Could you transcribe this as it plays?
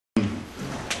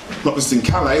not just in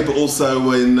Calais, but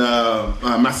also in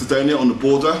Macedonia on the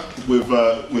border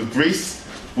with Greece.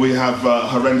 We have a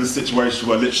horrendous situation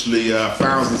where literally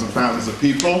thousands and thousands of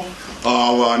people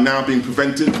are now being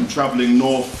prevented from travelling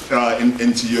north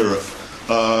into Europe.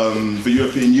 The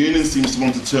European Union seems to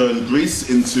want to turn Greece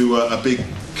into a big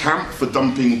camp for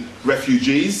dumping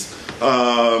refugees.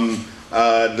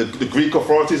 The Greek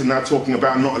authorities are now talking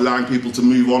about not allowing people to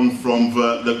move on from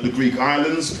the Greek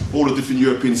islands. All the different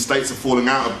European states are falling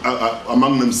out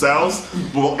among themselves.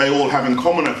 But what they all have in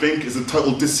common, I think, is a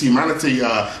total dishumanity,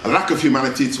 a lack of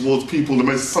humanity towards people,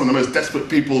 some of the most desperate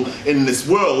people in this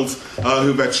world,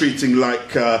 who they're treating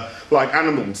like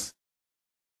animals.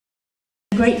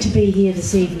 Great to be here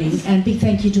this evening, and big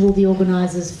thank you to all the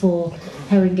organisers for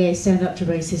Haringey Stand Up to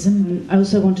Racism. And I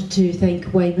also wanted to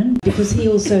thank Wayman, because he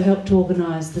also helped to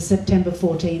organise the September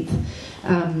 14th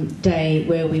day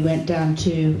where we went down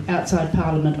to outside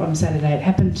Parliament on Saturday. It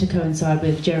happened to coincide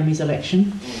with Jeremy's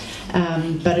election,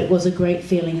 but it was a great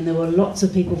feeling, and there were lots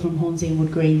of people from Hornsey and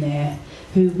Wood Green there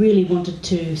who really wanted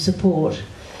to support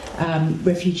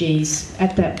refugees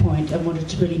at that point and wanted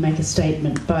to really make a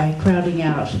statement by crowding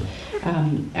out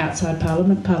outside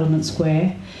Parliament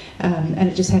Square, and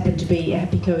it just happened to be a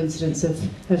happy coincidence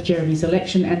of Jeremy's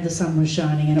election, and the sun was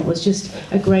shining, and it was just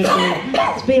a great day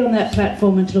to be on that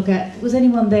platform and to look at. Was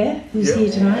anyone there who's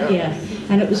here tonight? Yeah.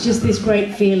 And it was just this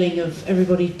great feeling of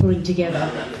everybody pulling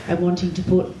together and wanting to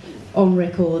put on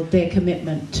record their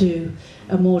commitment to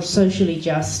a more socially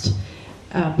just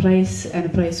place, and a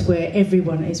place where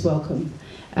everyone is welcome.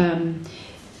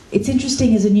 It's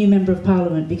interesting as a new Member of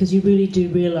Parliament, because you really do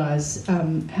realise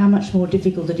how much more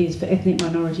difficult it is for ethnic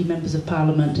minority Members of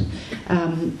Parliament,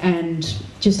 and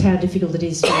just how difficult it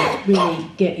is to really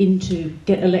get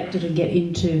elected and get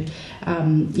into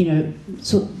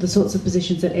the sorts of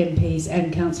positions that MPs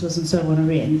and councillors and so on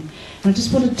are in. And I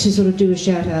just wanted to sort of do a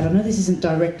shout out. I know this isn't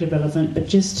directly relevant, but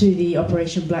just to the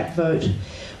Operation Black Vote,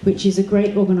 which is a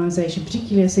great organisation.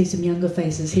 Particularly I see some younger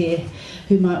faces here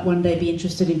who might one day be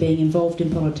interested in being involved in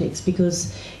politics,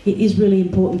 because it is really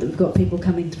important that we've got people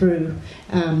coming through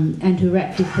and who are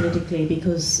active politically,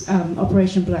 because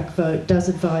Operation Black Vote does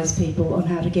advise people on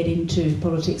how to get into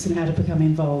politics and how to become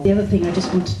involved. The other thing I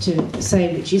just wanted to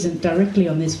say, which isn't directly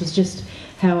on this, was just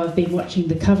how I've been watching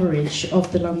the coverage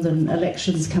of the London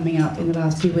elections coming up in the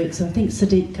last few weeks. So I think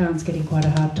Sadiq Khan's getting quite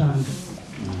a hard time.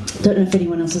 Don't know if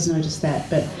anyone else has noticed that,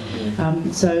 but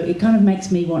so it kind of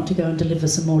makes me want to go and deliver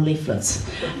some more leaflets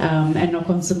and knock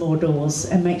on some more doors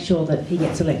and make sure that he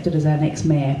gets elected as our next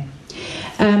mayor.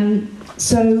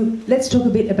 So let's talk a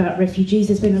bit about refugees.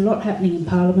 There's been a lot happening in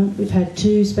Parliament. We've had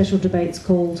two special debates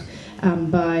called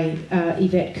by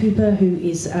Yvette Cooper, who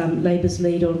is Labour's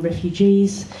lead on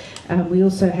refugees. We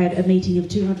also had a meeting of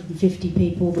 250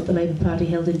 people that the Labour Party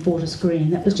held in Fortis Green.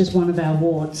 That was just one of our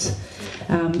wards.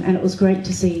 And it was great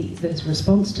to see the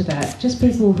response to that. Just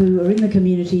people who are in the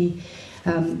community,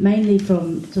 mainly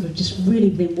from sort of just really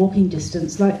within walking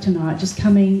distance, like tonight, just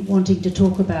coming, wanting to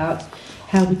talk about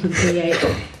how we can create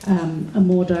a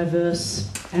more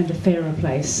diverse and a fairer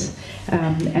place.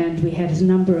 And we had a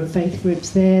number of faith groups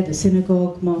there, the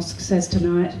synagogue, mosques, as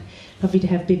tonight. Lovely to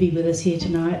have Bibi with us here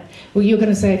tonight. Well, you're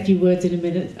going to say a few words in a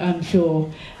minute, I'm sure.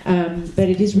 But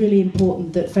it is really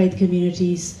important that faith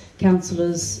communities,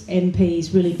 councillors,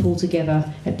 MPs really pull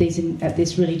together at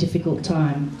this really difficult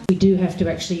time. We do have to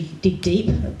actually dig deep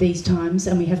at these times,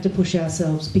 and we have to push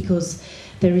ourselves, because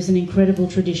there is an incredible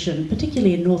tradition,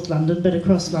 particularly in North London, but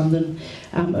across London,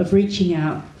 of reaching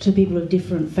out to people of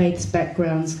different faiths,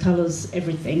 backgrounds, colours,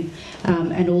 everything,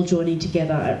 and all joining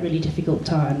together at really difficult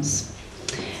times.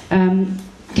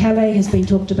 Calais has been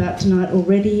talked about tonight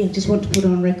already. I just want to put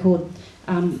on record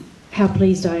how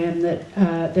pleased I am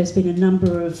that there's been a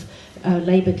number of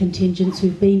Labour contingents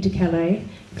who've been to Calais,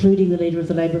 including the leader of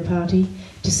the Labour Party,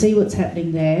 to see what's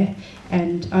happening there.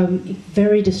 And I'm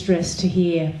very distressed to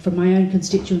hear from my own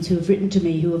constituents who have written to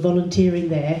me, who are volunteering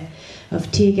there, of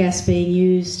tear gas being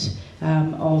used,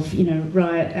 of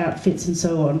riot outfits and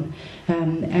so on.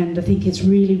 And I think it's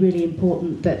really, really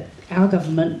important that our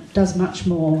government does much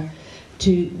more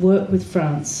to work with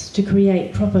France to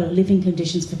create proper living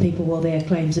conditions for people while their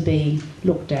claims are being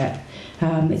looked at.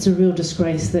 It's a real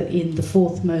disgrace that in the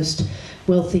fourth most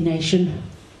wealthy nation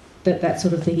that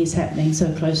sort of thing is happening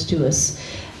so close to us.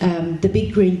 The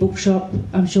Big Green Bookshop,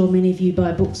 I'm sure many of you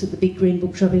buy books at the Big Green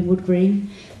Bookshop in Wood Green.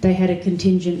 They had a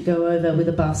contingent go over with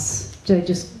a bus. They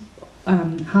just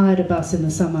hired a bus in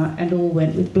the summer and all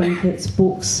went with blankets,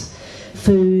 books,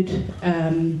 food,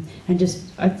 and just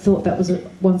I thought that was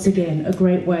once again a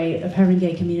great way of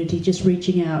Haringey community just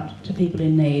reaching out to people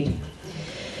in need.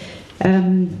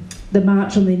 The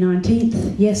march on the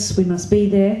 19th, yes, we must be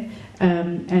there,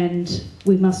 and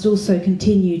we must also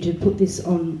continue to put this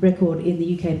on record in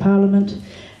the UK Parliament.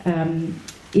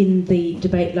 In the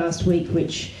debate last week,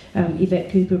 which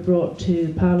Yvette Cooper brought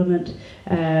to Parliament,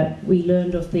 we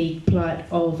learned of the plight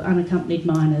of unaccompanied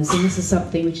minors, and this is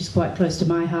something which is quite close to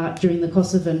my heart. During the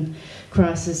Kosovan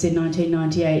crisis in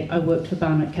 1998, I worked for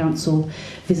Barnet Council,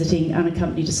 visiting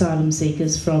unaccompanied asylum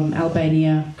seekers from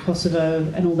Albania,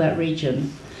 Kosovo, and all that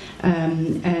region.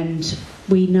 And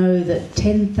we know that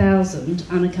 10,000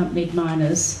 unaccompanied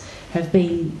minors have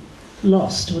been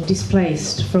lost or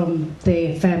displaced from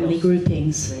their family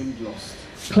groupings.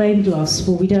 Claimed lost.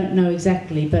 Well, we don't know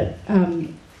exactly, but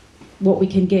what we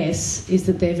can guess is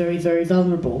that they're very, very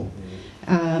vulnerable.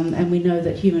 And we know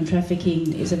that human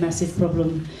trafficking is a massive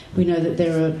problem. We know that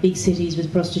there are big cities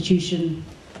with prostitution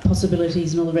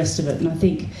possibilities and all the rest of it. And I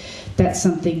think that's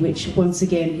something which, once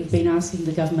again, we've been asking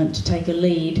the government to take a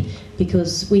lead,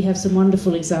 because we have some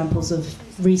wonderful examples of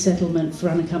resettlement for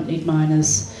unaccompanied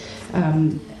minors.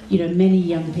 You know, many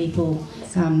young people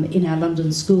in our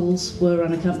London schools were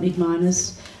unaccompanied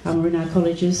minors, or in our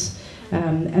colleges,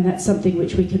 and that's something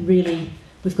which we can really,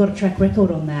 we've got a track record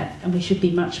on that, and we should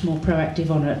be much more proactive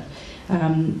on it.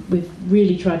 We've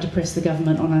really tried to press the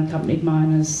government on unaccompanied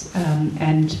minors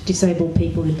and disabled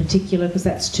people in particular, because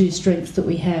that's two strengths that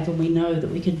we have, and we know that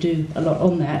we can do a lot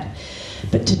on that.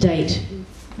 But to date,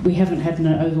 we haven't had an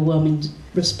overwhelming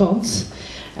response.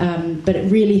 But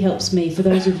it really helps me. For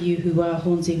those of you who are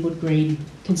Hornsey and Wood Green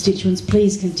constituents,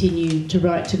 please continue to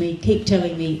write to me, keep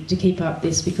telling me to keep up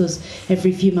this, because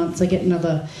every few months I get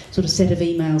another sort of set of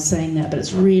emails saying that. But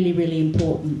it's really, really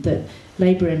important that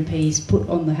Labour MPs put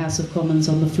on the House of Commons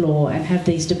on the floor and have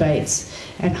these debates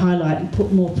and highlight and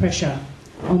put more pressure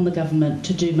on the government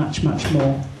to do much, much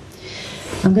more.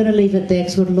 I'm going to leave it there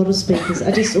because we've got a lot of speakers.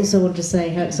 I just also want to say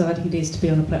how exciting it is to be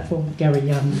on a platform with Gary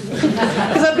Young.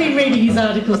 Because I've been reading his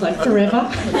articles like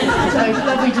forever. So it's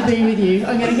lovely to be with you.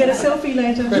 I'm going to get a selfie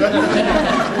later.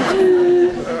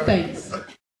 Thanks.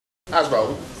 As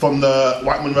well, from the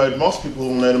Whiteman Road Mosque, people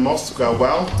all know the mosque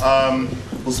well.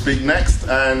 Will speak next,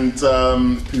 and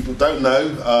people don't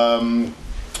know,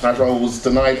 Azrael was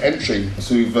denied entry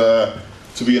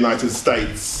to the United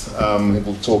States.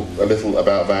 We'll talk a little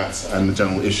about that and the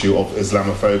general issue of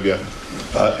Islamophobia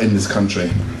in this country.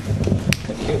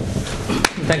 Thank you.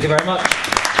 Thank you very much.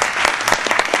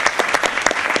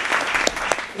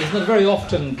 It's not very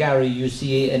often, Gary, you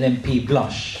see an MP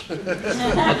blush.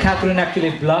 Catherine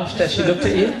actually blushed as she looked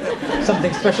at you.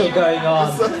 Something special going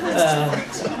on.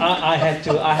 I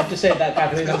had to say that,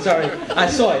 Catherine. I'm sorry. I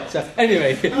saw it. So,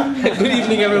 anyway, good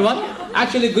evening, everyone.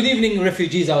 Actually, good evening,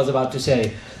 refugees, I was about to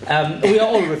say. We are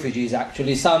all refugees,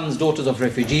 actually, sons, daughters of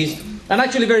refugees. I'm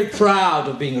actually very proud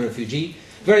of being a refugee,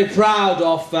 very proud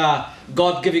of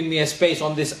God giving me a space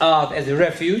on this earth as a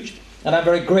refuge, and I'm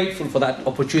very grateful for that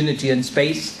opportunity and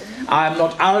space. I'm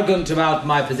not arrogant about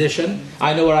my position.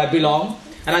 I know where I belong,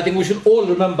 and I think we should all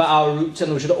remember our roots,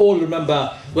 and we should all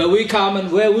remember where we come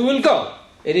and where we will go.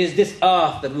 It is this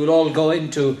earth that we will all go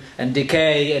into and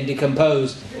decay and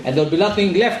decompose, and there will be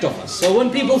nothing left of us. So when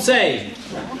people say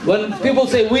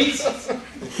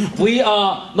we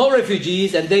are not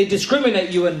refugees and they discriminate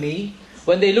you and me,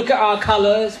 when they look at our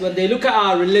colours, when they look at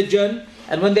our religion,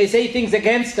 and when they say things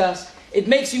against us, it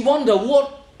makes you wonder,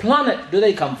 what planet do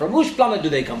they come from? Which planet do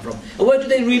they come from? And where do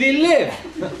they really live?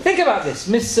 Think about this,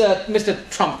 Mr.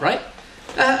 Trump, right?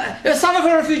 Son of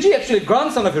a refugee, actually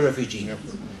grandson of a refugee. Yep.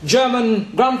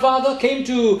 German grandfather came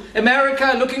to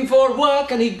America looking for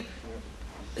work, and he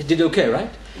did okay, right?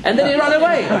 And then he ran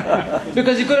away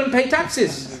because he couldn't pay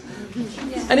taxes.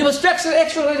 And he was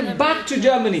extradited back to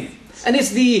Germany. And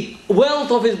it's the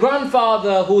wealth of his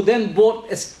grandfather who then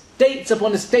bought estates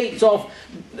upon estates of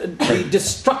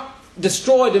the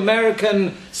destroyed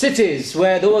American cities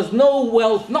where there was no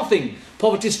wealth, nothing,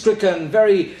 poverty-stricken,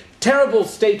 very terrible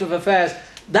state of affairs.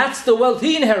 That's the wealth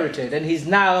he inherited, and he's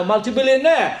now a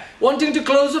multi-billionaire, wanting to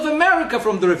close off America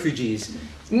from the refugees.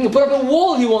 Put up a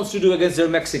wall he wants to do against the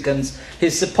Mexicans,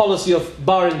 his policy of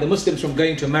barring the Muslims from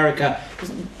going to America.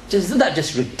 Isn't that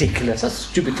just ridiculous? How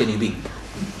stupid can you be?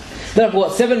 There are,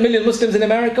 what, 7 million Muslims in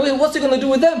America? What's he going to do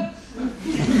with them?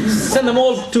 Send them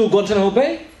all to Guantanamo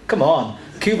Bay? Come on.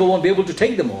 Cuba won't be able to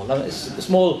take them all. It's a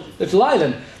small little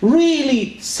island.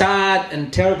 Really sad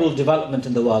and terrible development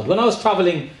in the world. When I was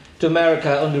traveling to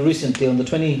America only recently, on the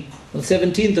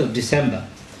 17th of December,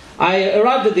 I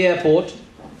arrived at the airport,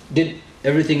 did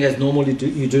everything as normally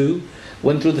you do,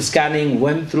 went through the scanning,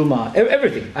 went through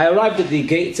everything. I arrived at the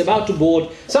gates, about to board.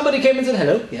 Somebody came and said,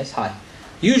 hello. Yes, hi.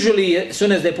 Usually, as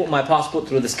soon as they put my passport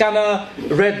through the scanner,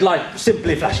 red light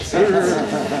simply flashes.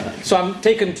 So I'm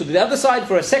taken to the other side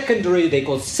for a secondary, they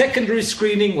call secondary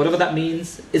screening, whatever that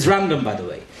means. It's random, by the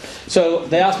way. So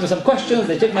they ask me some questions,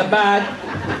 they take my bag,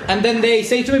 and then they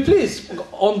say to me, please,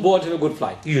 on board, have a good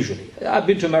flight, usually. I've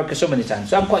been to America so many times,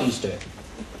 so I'm quite used to it.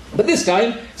 But this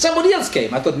time, somebody else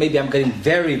came. I thought maybe I'm getting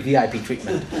very VIP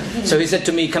treatment. So he said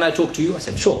to me, can I talk to you? I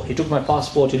said, sure. He took my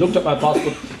passport, he looked at my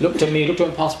passport, looked at me, looked at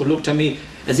my passport, looked at me,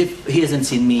 as if he hasn't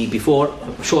seen me before.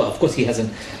 Sure, of course he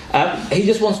hasn't. He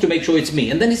just wants to make sure it's me.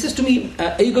 And then he says to me,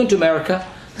 are you going to America?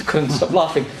 I couldn't stop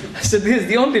laughing. I said, this is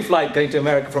the only flight going to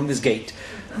America from this gate.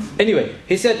 Anyway,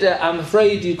 he said, I'm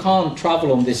afraid you can't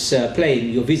travel on this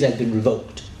plane. Your visa has been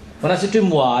revoked. When I said to him,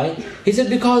 why? He said,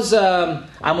 because I'm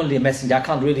only a messenger, I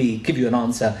can't really give you an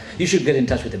answer. You should get in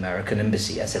touch with the American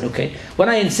embassy. I said, okay. When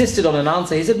I insisted on an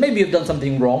answer, he said, maybe you've done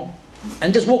something wrong,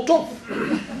 and just walked off.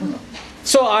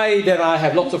 So I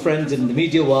have lots of friends in the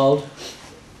media world.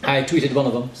 I tweeted one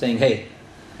of them saying, hey,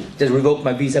 just revoked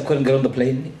my visa, couldn't get on the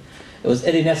plane. It was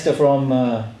Eddie Nestor from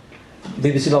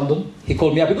BBC London. He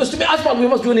called me up. He goes to me, Aspan, we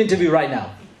must do an interview right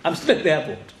now. I'm still at the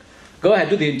airport. Go ahead,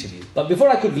 do the interview. But before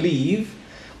I could leave,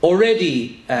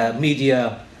 already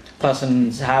media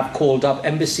persons have called up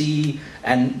embassy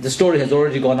and the story has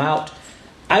already gone out.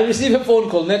 I received a phone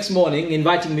call next morning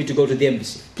inviting me to go to the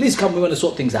embassy. Please come, we want to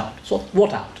sort things out. Sort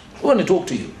what out? We want to talk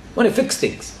to you. We want to fix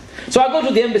things. So I go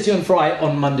to the embassy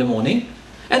on Monday morning,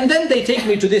 and then they take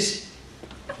me to this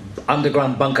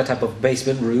underground bunker type of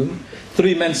basement room.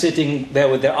 3 men sitting there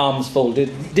with their arms folded,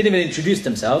 didn't even introduce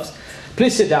themselves.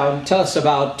 Please sit down, tell us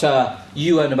about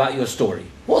you and about your story.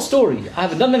 What story? I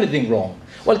haven't done anything wrong.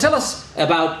 Well, tell us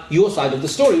about your side of the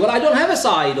story. Well, I don't have a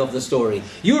side of the story.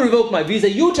 You revoked my visa.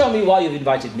 You tell me why you've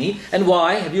invited me, and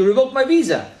why have you revoked my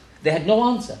visa? They had no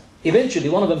answer. Eventually,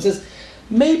 one of them says,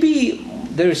 maybe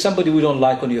there is somebody we don't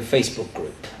like on your Facebook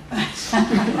group.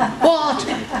 What?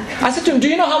 I said to him, do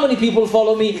you know how many people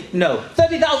follow me? No.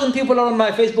 30,000 people are on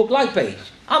my Facebook like page.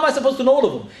 How am I supposed to know all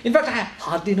of them? In fact, I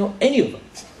hardly know any of them.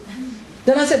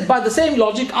 Then I said, by the same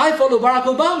logic, I follow Barack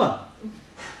Obama.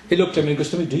 He looked at me and goes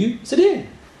to me, do you? I said, yeah.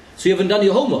 So you haven't done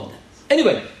your homework then?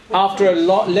 Anyway, after a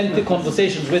lengthy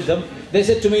conversations with them, they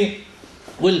said to me,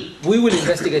 well, we will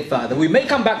investigate further. We may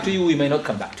come back to you, we may not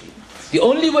come back to you. The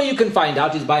only way you can find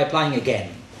out is by applying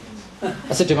again.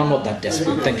 I said to him, I'm not that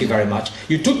desperate, thank you very much.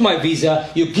 You took my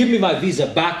visa, you give me my visa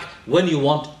back when you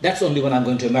want. That's only when I'm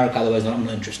going to America, otherwise I'm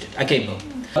not interested. I came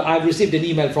home. I've received an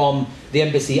email from the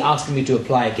embassy asking me to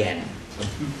apply again.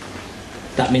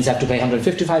 That means I have to pay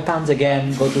 £155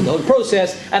 again, go through the whole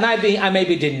process, and I may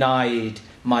be denied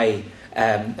my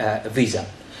visa.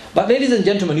 But ladies and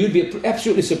gentlemen, you'd be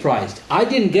absolutely surprised. I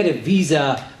didn't get a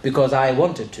visa because I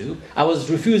wanted to. I was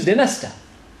refused an ESTA.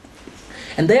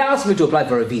 And they asked me to apply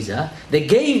for a visa. They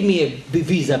gave me a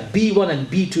visa, B1 and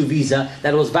B2 visa,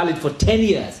 that was valid for 10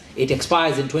 years. It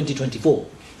expires in 2024,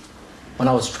 when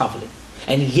I was traveling.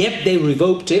 And yet they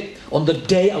revoked it on the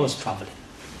day I was traveling.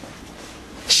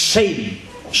 Shame,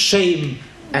 shame,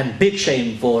 and big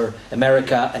shame for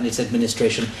America and its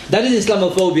administration. That is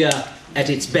Islamophobia at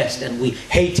its best, and we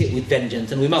hate it with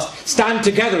vengeance, and we must stand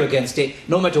together against it,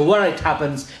 no matter where it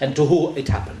happens and to who it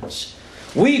happens.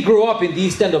 We grew up in the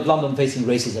East End of London facing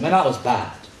racism, and that was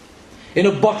bad. You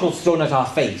know, bottles thrown at our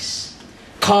face,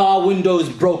 car windows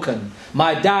broken,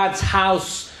 my dad's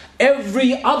house,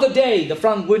 every other day the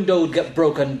front window would get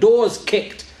broken, doors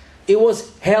kicked. It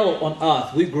was hell on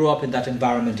earth. We grew up in that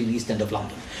environment in the East End of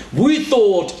London. We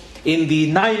thought in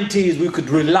the 90s we could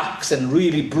relax and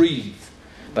really breathe.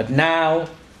 But now,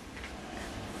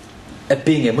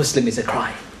 being a Muslim is a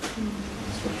crime.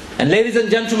 And ladies and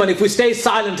gentlemen, if we stay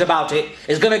silent about it,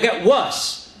 it's going to get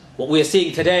worse. What we are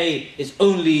seeing today is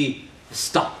only the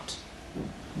start.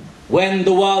 When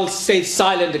the world stays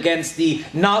silent against the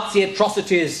Nazi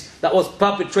atrocities that was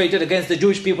perpetrated against the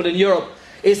Jewish people in Europe,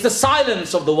 it's the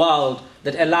silence of the world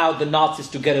that allowed the Nazis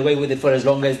to get away with it for as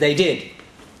long as they did.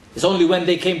 It's only when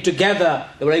they came together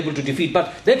they were able to defeat,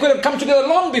 but they could have come together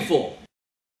long before.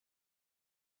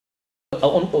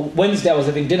 On Wednesday I was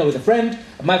having dinner with a friend.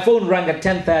 My phone rang at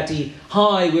 10:30.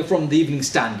 Hi, we're from the Evening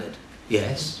Standard.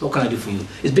 Yes, what can I do for you?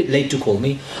 It's a bit late to call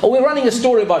me. Oh, we're running a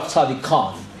story about Sadiq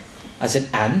Khan. I said,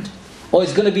 and? Oh,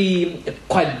 it's going to be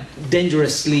quite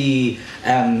dangerously,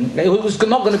 it was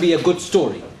not going to be a good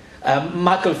story.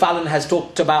 Michael Fallon has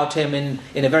talked about him in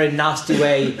a very nasty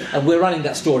way, and we're running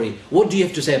that story. What do you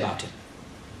have to say about him?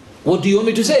 What do you want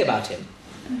me to say about him?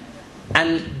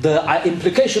 And the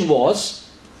implication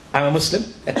was, I'm a Muslim,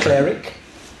 a cleric.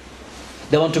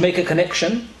 They want to make a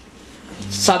connection.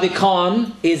 Sadiq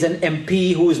Khan is an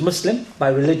MP who is Muslim by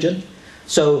religion.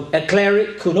 So a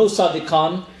cleric who knows Sadiq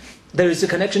Khan, there is a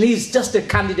connection. He's just a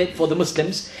candidate for the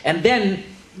Muslims, and then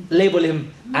label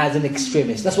him as an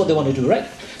extremist. That's what they want to do, right?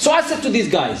 So I said to these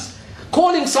guys,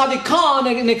 calling Sadiq Khan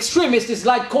an extremist is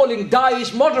like calling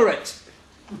Daesh moderate.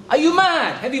 Are you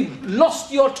mad? Have you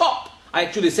lost your top? I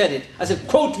actually said it. I said,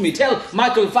 quote me, tell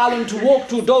Michael Fallon to walk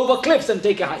to Dover Cliffs and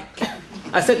take a hike.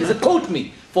 I said, quote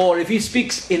me, for if he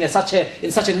speaks in such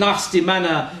a nasty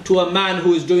manner to a man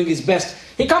who is doing his best.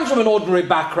 He comes from an ordinary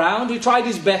background, he tried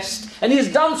his best, and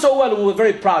he's done so well, and we're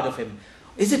very proud of him.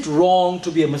 Is it wrong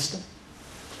to be a Muslim?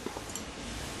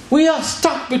 We are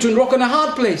stuck between rock and a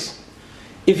hard place.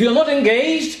 If you're not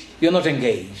engaged, you're not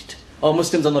engaged. Or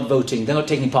Muslims are not voting, they're not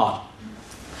taking part.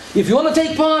 If you want to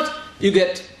take part, you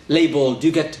get labelled,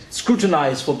 you get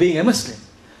scrutinized for being a Muslim.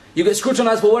 You get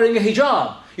scrutinized for wearing a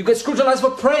hijab. You get scrutinized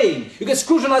for praying. You get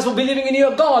scrutinized for believing in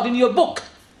your God, in your book.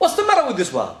 What's the matter with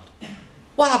this world?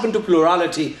 What happened to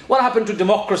plurality? What happened to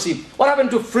democracy? What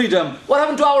happened to freedom? What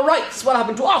happened to our rights? What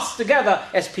happened to us together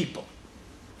as people?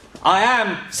 I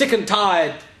am sick and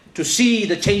tired to see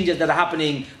the changes that are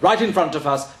happening right in front of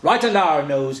us, right under our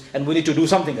nose, and we need to do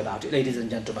something about it, ladies and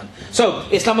gentlemen. So,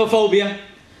 Islamophobia,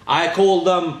 I call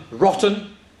them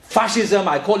rotten. Fascism,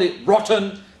 I call it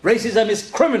rotten. Racism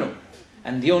is criminal.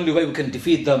 And the only way we can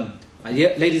defeat them,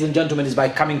 ladies and gentlemen, is by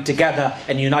coming together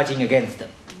and uniting against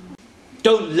them.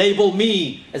 Don't label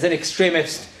me as an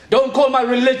extremist. Don't call my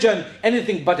religion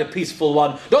anything but a peaceful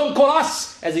one. Don't call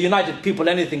us as a united people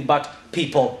anything but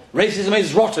people. Racism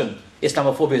is rotten.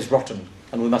 Islamophobia is rotten.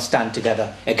 And we must stand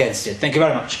together against it. Thank you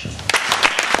very much.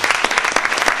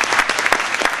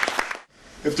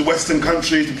 If the Western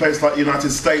countries, a place like the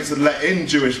United States, had let in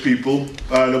Jewish people,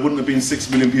 there wouldn't have been 6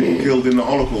 million people killed in the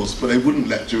Holocaust, but they wouldn't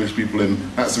let Jewish people in.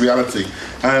 That's the reality.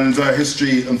 And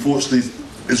history, unfortunately,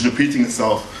 is repeating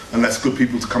itself unless good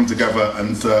people to come together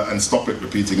and stop it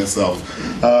repeating itself.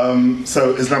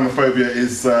 So Islamophobia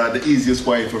is the easiest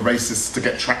way for racists to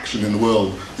get traction in the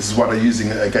world. This is why they're using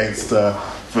it against the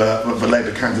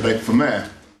Labour candidate for mayor.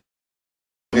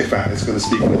 Ifat is going to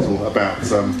speak a little about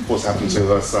what's happened to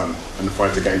her son and the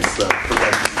fight against racism.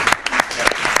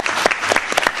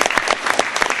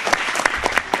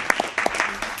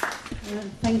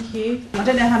 Thank you. I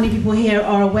don't know how many people here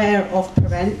are aware of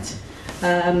Prevent.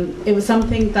 It was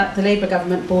something that the Labour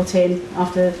government brought in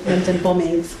after London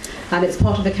bombings, and it's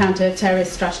part of the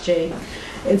counter-terrorist strategy.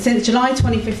 And since July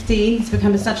 2015, it's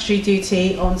become a statutory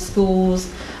duty on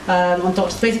schools, on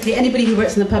doctors, basically anybody who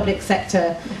works in the public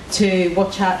sector, to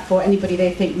watch out for anybody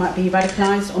they think might be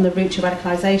radicalised on the route to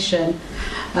radicalisation.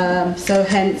 So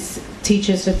hence,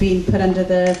 teachers have been put under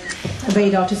the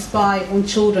radar to spy on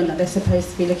children that they're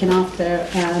supposed to be looking after,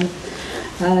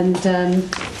 and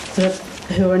sort of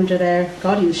who are under their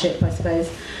guardianship, I suppose.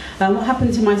 What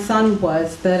happened to my son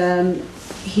was that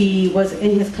he was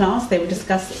in his class. They were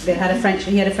discussing. He had a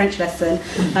French lesson,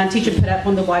 and teacher put up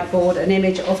on the whiteboard an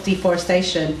image of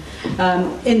deforestation.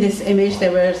 In this image,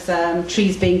 there was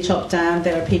trees being chopped down.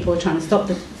 There were people trying to stop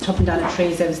the chopping down of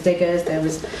trees. There was diggers. There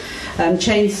was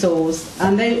chainsaws,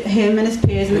 and him and his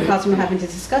peers in the classroom were having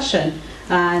this discussion.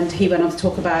 And he went on to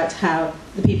talk about how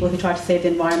the people who try to save the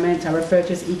environment are referred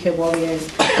to as eco-warriors,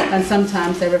 and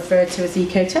sometimes they're referred to as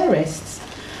eco-terrorists.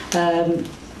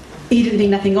 He didn't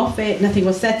think nothing of it, nothing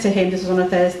was said to him. This was on a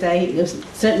Thursday. It was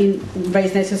certainly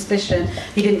raised no suspicion.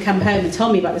 He didn't come home and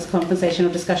tell me about this conversation or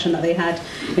discussion that they had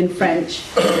in French.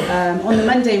 On the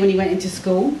Monday when he went into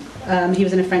school, he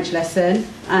was in a French lesson,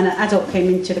 and an adult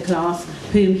came into the class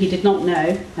whom he did not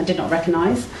know and did not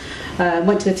recognise.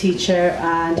 Went to the teacher,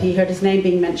 and he heard his name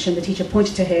being mentioned. The teacher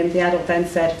pointed to him. The adult then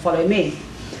said, "Follow me."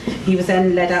 He was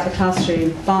then led out of the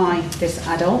classroom by this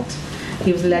adult.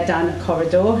 He was led down a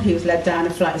corridor, he was led down a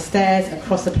flight of stairs,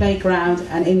 across the playground,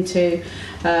 and into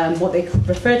what they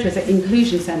refer to as an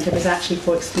inclusion centre, but is actually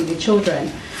for excluded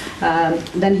children.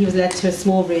 Then he was led to a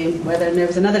small room where there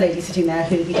was another lady sitting there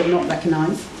who he did not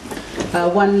recognise.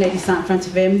 One lady sat in front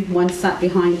of him, one sat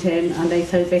behind him, and they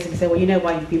basically said, "Well, you know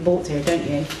why you've been brought here, don't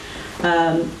you?"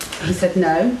 He said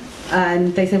no,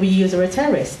 and they said, "Well, you use the word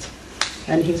terrorist."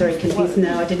 And he was very confused.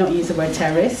 "No, I did not use the word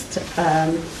terrorist.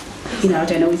 I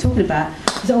don't know what you're talking about."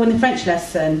 He said, "Oh, in the French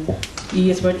lesson, you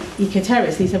use the word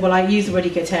eco-terrorist." And he said, "Well, I used the word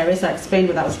eco-terrorist. I explained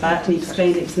what that was about," and he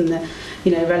explained it was in the,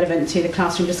 relevant to the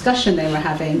classroom discussion they were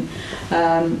having.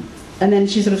 And then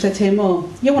she sort of said to him, "Oh,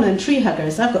 you're one of them tree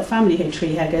huggers. I've got family who are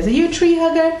tree huggers. Are you a tree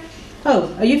hugger? Oh,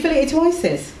 are you affiliated to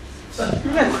ISIS?"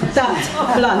 That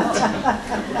blunt,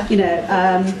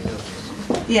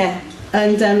 yeah.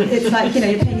 And it's like,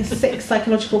 you're playing a sick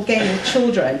psychological game with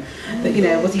children.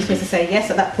 That, was he supposed to say yes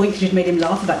at that point because you'd made him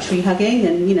laugh about tree hugging,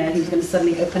 and he was going to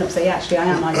suddenly open up and say, "Yeah, actually, I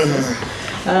am ISIS."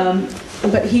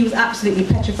 But he was absolutely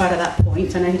petrified at that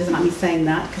point. I know he doesn't like me saying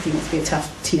that because he wants to be a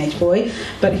tough teenage boy,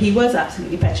 but he was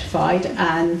absolutely petrified,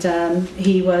 and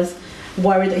he was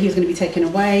worried that he was going to be taken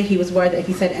away. He was worried that if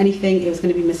he said anything, it was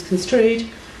going to be misconstrued.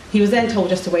 He was then told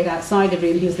just to wait outside the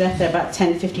room. He was left there about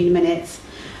 10-15 minutes,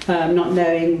 not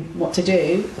knowing what to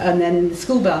do, and then the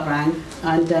school bell rang,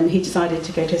 and he decided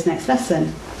to go to his next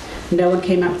lesson. No one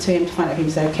came up to him to find out if he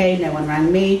was okay. No one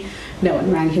rang me. No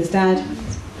one rang his dad.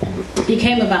 He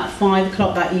came about 5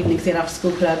 o'clock that evening because he had after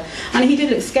school club, and he did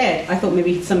look scared. I thought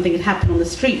maybe something had happened on the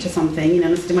street or something, you know,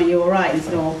 and I said, "Are you all right?" And he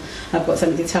said, "Oh, I've got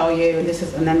something to tell you." And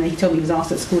then he told me he was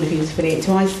asked at school if he was affiliated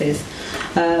to ISIS.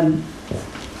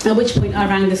 At which point I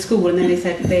rang the school, and then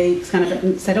they kind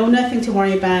of said, "Oh, nothing to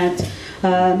worry about.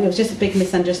 It was just a big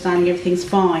misunderstanding. Everything's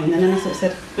fine." And then I sort of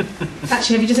said,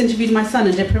 "Actually, have you just interviewed my son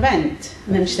under Prevent?"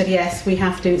 And then she said, "Yes, we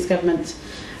have to. It's government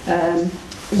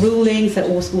rulings that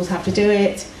all schools have to do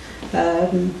it."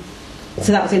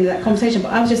 So that was the end of that conversation.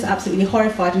 But I was just absolutely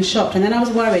horrified and shocked. And then I was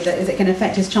worried that is it going to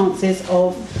affect his chances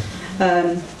of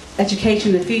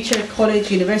education in the future,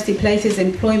 college, university places,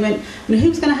 employment. I mean,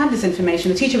 who's going to have this information?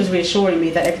 The teacher was reassuring me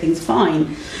that everything's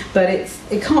fine, but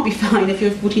it can't be fine if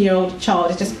your 14-year-old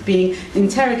child is just being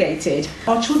interrogated.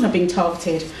 Our children are being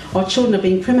targeted. Our children are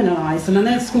being criminalised. And I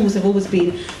know schools have always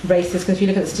been racist, because if you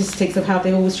look at the statistics of how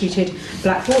they've always treated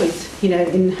black boys, you know,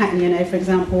 in Hackney, you know, for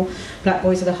example, black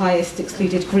boys are the highest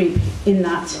excluded group in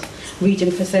that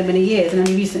region for so many years. And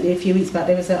only recently, a few weeks back,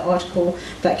 there was an article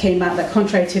that came out that,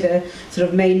 contrary to the sort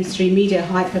of mainstream media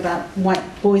hype about white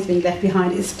boys being left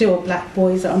behind, it's still black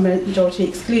boys that are majority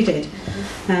excluded.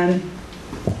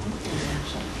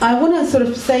 I want to sort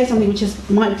of say something which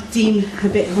might deem a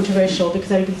bit controversial,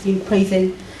 because everybody's been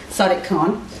praising Sadiq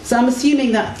Khan. So I'm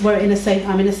assuming that I'm in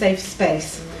a safe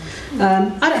space.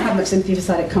 I don't have much sympathy for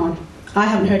Sadiq Khan. I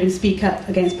haven't heard him speak up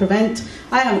against Prevent.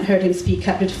 I haven't heard him speak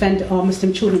up to defend our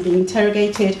Muslim children being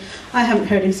interrogated. I haven't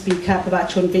heard him speak up about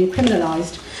children being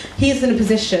criminalised. He is in a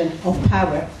position of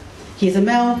power. He is a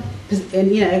male,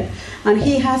 and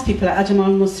he has people like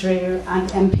Ajmal Musru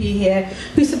and MP here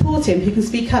who support him, who can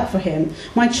speak up for him.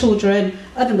 My children,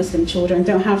 other Muslim children,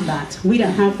 don't have that. We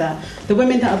don't have that. The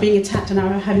women that are being attacked and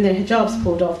are having their hijabs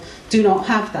pulled off do not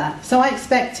have that. So I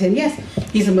expect him, yes,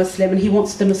 he's a Muslim and he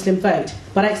wants the Muslim vote,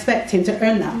 but I expect him to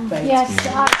earn that vote. Yes,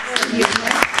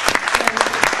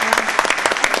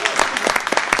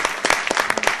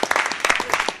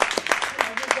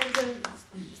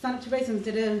 Stand Up to Racism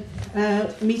did a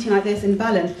meeting like this in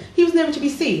Balham. He was never to be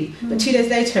seen, but 2 days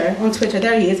later on Twitter,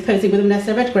 there he is posing with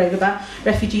Vanessa Redgrave about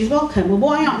refugees welcome. Well,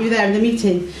 why aren't you there in the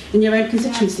meeting in your own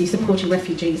constituency supporting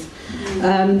refugees?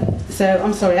 So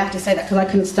I'm sorry, I have to say that because I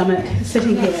couldn't stomach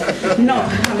sitting here not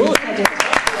having said it.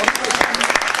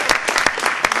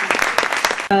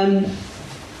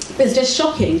 It's just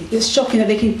shocking. It's shocking that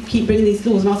they can keep bringing these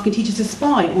laws and asking teachers to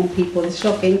spy on people. It's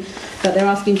shocking that they're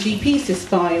asking GPs to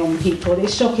spy on people.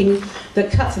 It's shocking the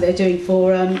cuts that they're doing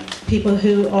for people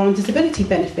who are on disability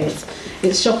benefits.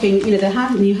 It's shocking, you know,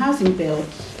 the new housing bill.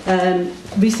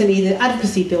 Recently, the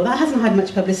advocacy bill, that hasn't had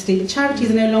much publicity. The charities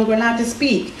are no longer allowed to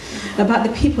speak about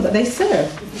the people that they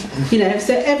serve. You know,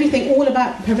 so everything, all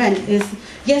about Prevent is,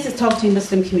 yes, it's targeting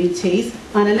Muslim communities,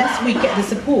 and unless we get the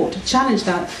support to challenge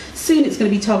that, soon it's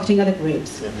going to be targeting other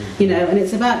groups. You know, and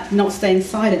it's about not staying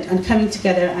silent and coming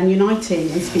together and uniting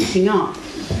and speaking up.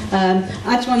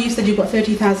 Ajmal, you said you've got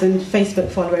 30,000 Facebook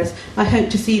followers. I hope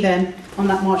to see them on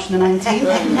that march on the 19th.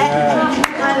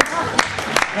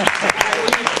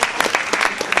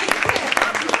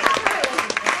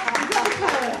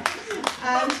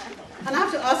 And I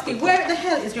have to ask you, where the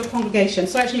hell is your congregation?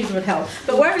 Sorry to use the word hell,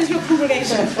 but where is your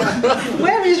congregation?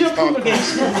 Where is your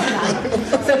congregation?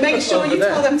 So make sure you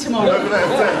tell them tomorrow.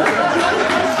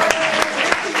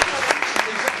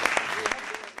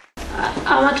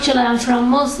 I'm from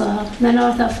Mosul, the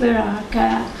north of Iraq.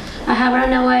 I have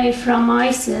run away from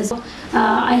ISIS.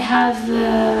 I have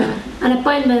an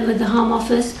appointment with the Home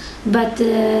Office, but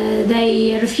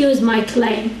they refused my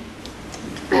claim.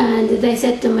 And they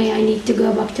said to me, I need to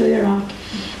go back to Iraq.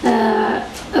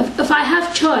 If I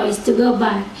have choice to go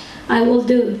back, I will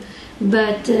do.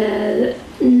 But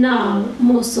now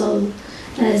Mosul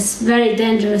is a very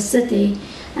dangerous city,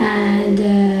 and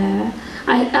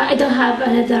I don't have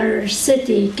another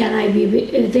city can I be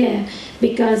there,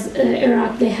 because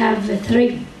Iraq, they have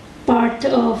 3 parts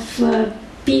of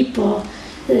people,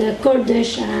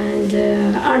 Kurdish and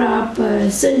Arab,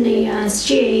 Sunni and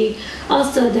Shia.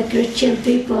 Also the Christian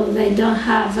people, they don't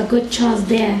have a good chance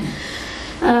there.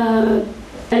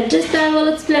 Just I will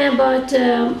explain about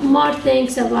more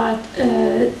things about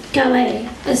Calais.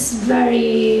 It's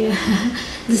very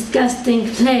disgusting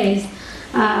place.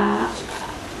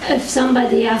 if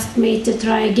somebody asked me to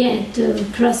try again to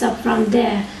cross up from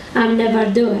there, I'll never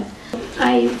do it.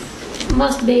 I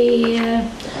must be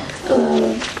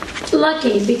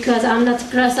lucky because I'm not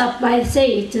crossed up by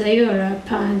sea to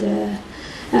Europe, and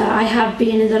I have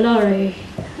been in the lorry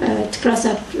to cross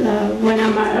up when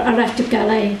I arrived to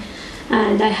Calais,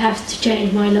 and I have to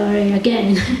change my lorry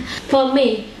again. For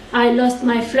me, I lost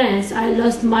my friends, I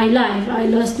lost my life, I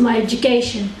lost my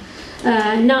education.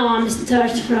 Now I'm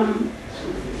starting from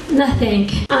nothing.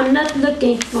 I'm not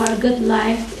looking for a good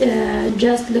life,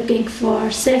 just looking for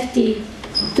safety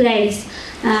place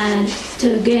and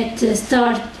to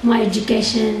start my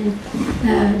education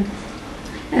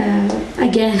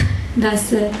again.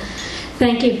 That's it.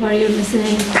 Thank you for your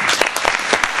listening.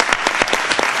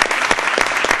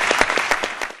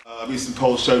 Recent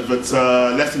polls showed that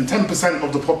less than 10%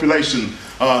 of the population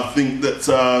think that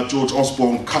George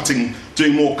Osborne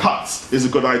doing more cuts is a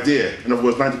good idea. In other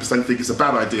words, 90% think it's a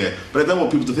bad idea. But they don't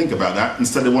want people to think about that.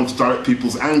 Instead, they want to direct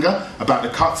people's anger about the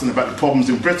cuts and about the problems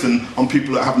in Britain on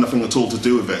people that have nothing at all to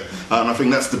do with it. And I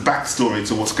think that's the backstory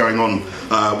to what's going on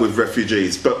with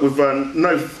refugees. But with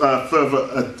no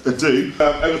further ado,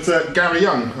 over to Gary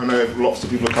Young. I know lots of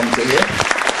people are coming to here.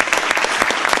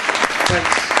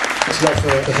 Thanks. It's not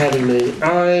for having me.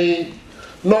 I,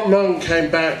 not long, came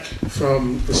back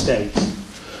from the States.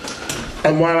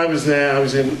 And while I was there, I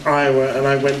was in Iowa and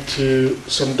I went to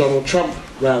some Donald Trump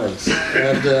rallies.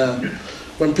 And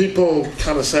when people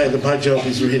kind of say that my job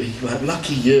is really like,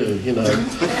 lucky you know.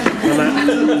 And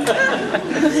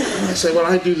I say, well,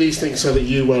 I do these things so that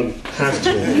you won't have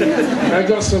to. I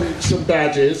got some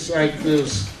badges.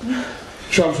 There's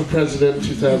Trump for President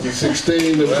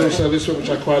 2016. There was also this one which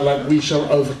I quite like, We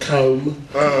Shall Overcome.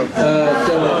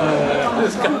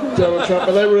 Donald Trump.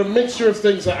 But they were a mixture of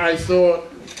things that I thought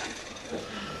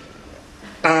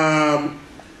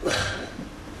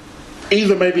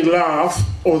either made me laugh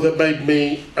or that made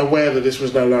me aware that this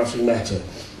was no laughing matter.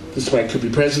 This man could be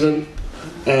president,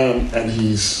 and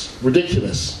he's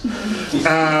ridiculous.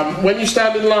 When you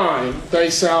stand in line, they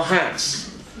sell hats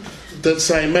that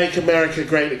say, Make America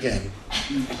Great Again.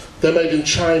 They're made in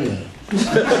China.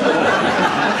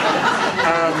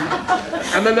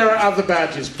 And then there are other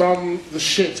badges. Bomb the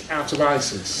shit out of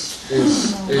ISIS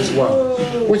is one,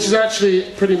 which is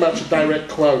actually pretty much a direct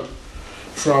quote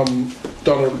from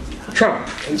Donald Trump.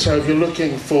 And so if you're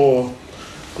looking for,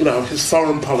 his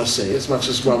foreign policy, as much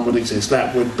as one would exist,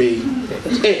 that would be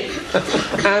it.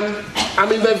 And I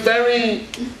mean, they're very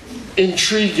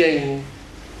intriguing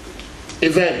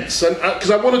events, and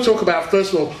because I want to talk about,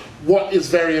 first of all, what is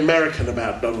very American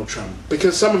about Donald Trump,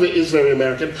 because some of it is very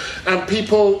American, and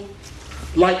people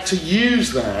like to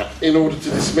use that in order to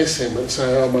dismiss him and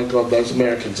say, oh my God, those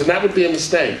Americans, and that would be a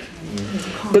mistake.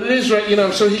 But it is right,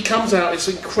 so he comes out, it's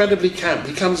incredibly camp.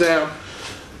 He comes out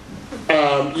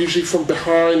usually from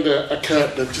behind a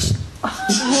curtain, just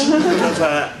like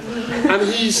that, and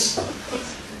he's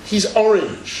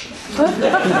orange. And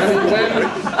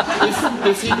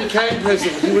if he became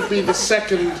president, he would be the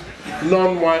second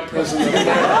non-white president of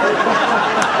America.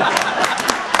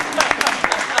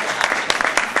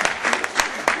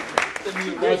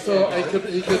 I thought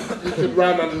he could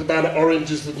run under the banner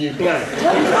 "Orange is the new black."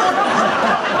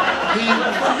 He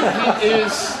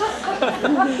is,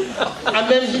 and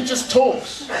then he just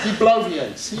talks. He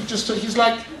bloviates. He's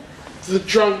like the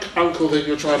drunk uncle that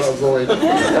you're trying to avoid of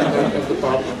the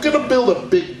bar. We're going to build a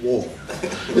big wall.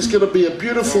 It's going to be a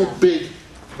beautiful big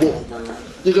wall.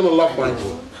 You're going to love my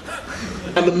wall.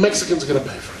 And the Mexicans are going to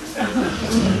pay for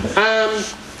it. And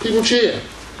people cheer.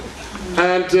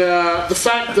 And the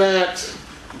fact that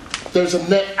there's a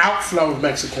net outflow of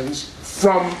Mexicans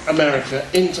from America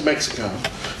into Mexico,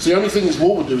 so the only thing this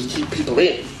wall would do is keep people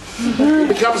in. It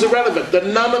becomes irrelevant. That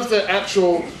none of the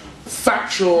actual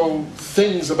factual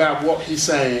things about what he's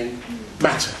saying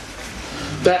matter.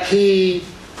 That he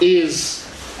is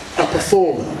a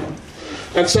performer.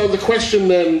 And so the question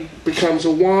then becomes,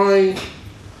 why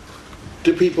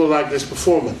do people like this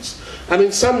performance? And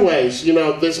in some ways,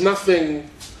 there's nothing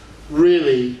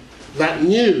really that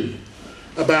new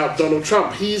about Donald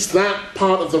Trump. He's that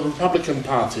part of the Republican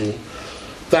Party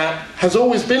that has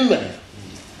always been there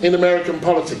in American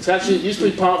politics. Actually, it used to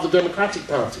be part of the Democratic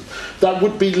Party that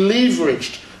would be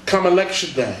leveraged come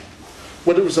election day,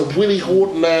 whether it was a Willie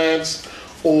Horton ads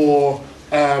or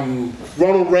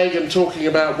Ronald Reagan talking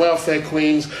about welfare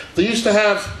queens. They used to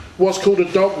have what's called a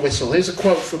dog whistle. Here's a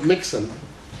quote from Nixon,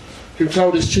 who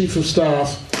told his chief of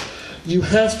staff, "You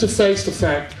have to face the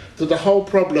fact that the whole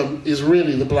problem is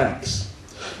really the blacks.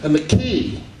 And the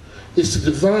key is to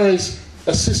devise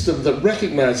a system that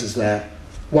recognizes that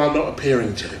while not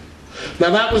appearing to."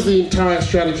 Now that was the entire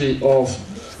strategy of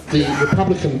the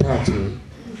Republican Party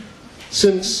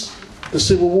since the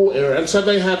Civil War era. And so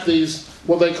they had these,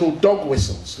 what they call dog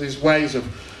whistles, these ways of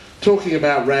talking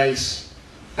about race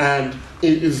and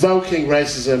evoking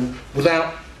racism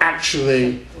without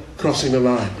actually crossing the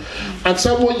line. And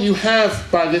so what you have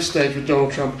by this stage with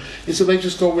Donald Trump is that they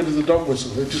just got rid of the dog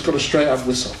whistle. They've just got a straight up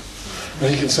whistle.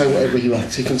 And he can say whatever he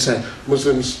likes. He can say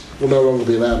Muslims will no longer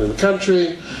be allowed in the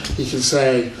country. He can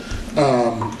say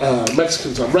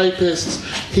Mexicans are rapists.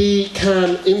 He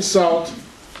can insult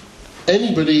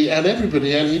anybody and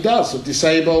everybody, and he does. The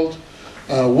disabled,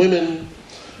 women,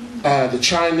 the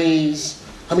Chinese.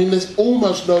 I mean, there's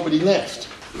almost nobody left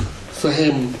for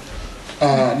him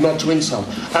not to insult.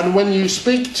 And when you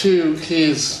speak to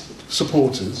his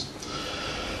supporters,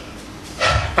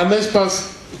 and there's both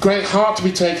great heart to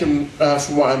be taken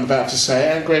from what I'm about to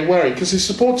say and great worry, because his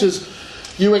supporters,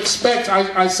 you expect,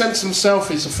 I sent some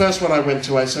selfies, the first one I went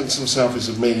to, I sent some selfies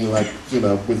of me, like, you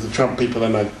know, with the Trump people,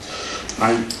 and I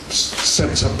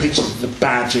sent some pictures of the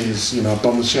badges, you know,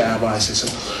 bombed the shit out of ISIS.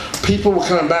 And people were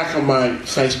coming back on my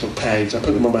Facebook page, I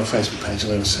put them on my Facebook page,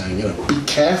 and they were saying, you know, be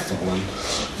careful, and,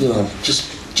 you know,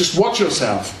 just watch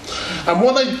yourself. And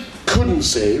what they couldn't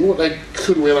see, what they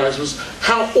couldn't realise was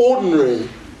how ordinary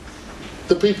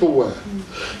the people were.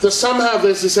 That somehow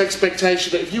there's this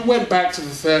expectation that if you went back to the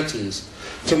 30s,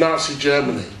 to Nazi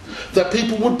Germany, that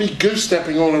people would be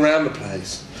goose-stepping all around the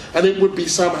place, and it would be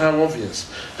somehow obvious.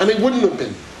 And it wouldn't have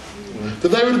been. That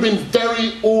they would have been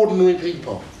very ordinary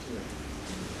people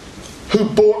who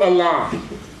bought a lie.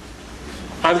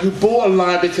 And who bought a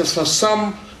lie because for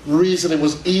some reason it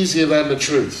was easier than the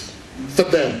truth for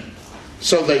them.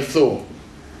 So they thought.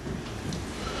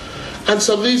 And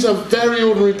so these are very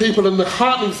ordinary people, and the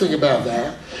heartening thing about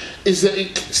that is that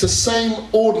it's the same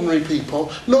ordinary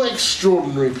people, not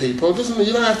extraordinary people.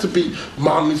 You don't have to be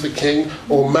Martin Luther King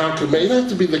or Malcolm X. You don't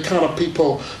have to be the kind of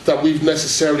people that we've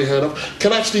necessarily heard of.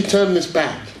 Can actually turn this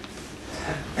back.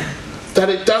 That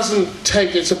it doesn't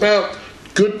take, it's about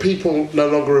good people no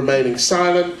longer remaining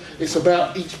silent. It's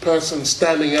about each person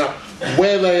standing up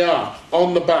where they are,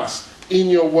 on the bus, in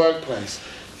your workplace,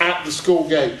 at the school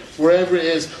gate, wherever it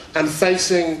is, and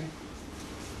facing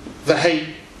the hate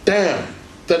down.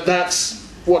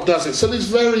 That's what does it. So these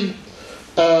very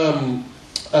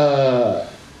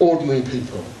ordinary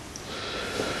people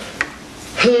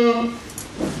who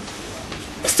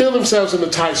feel themselves in a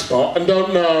tight spot and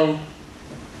don't know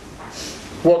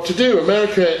what to do.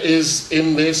 America is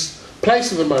in this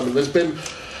place at the moment. There's been,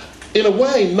 in a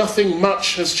way, nothing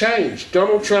much has changed.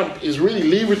 Donald Trump is really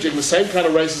leveraging the same kind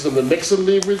of racism that Nixon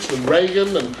leveraged, and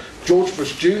Reagan, and George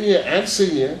Bush Jr. and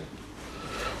Sr.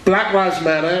 Black Lives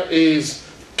Matter is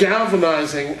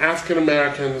galvanizing African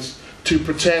Americans to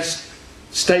protest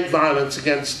state violence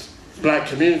against black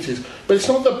communities. But it's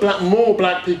not that more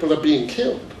black people are being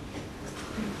killed.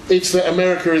 It's that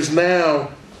America is now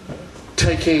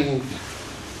taking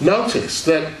notice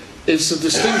that it's a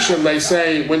distinction. They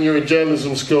say when you're in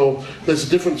journalism school, there's a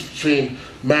difference between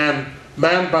man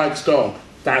bites dog,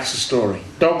 that's a story.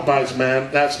 Dog bites man,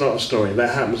 that's not a story.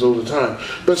 That happens all the time.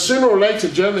 But sooner or later,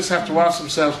 journalists have to ask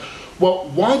themselves, well,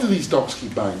 why do these dogs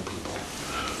keep biting people?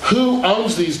 Who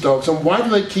owns these dogs, and why do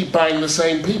they keep biting the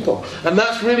same people? And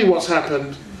that's really what's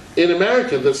happened in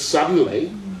America, that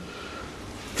suddenly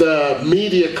the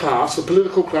media class, the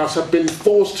political class, have been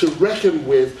forced to reckon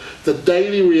with the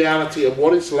daily reality of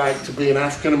what it's like to be an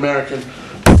African American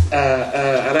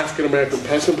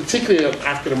person, particularly an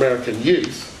African American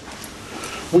youth,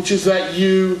 which is that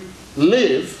you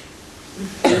live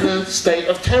in a state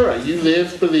of terror. You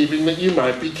live believing that you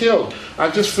might be killed.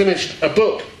 I've just finished a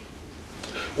book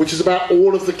which is about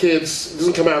all of the kids. It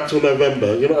doesn't come out till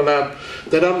November. You're not allowed.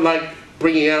 They don't like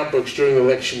bringing out books during the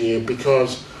election year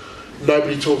because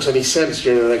nobody talks any sense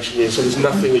during the election year, so there's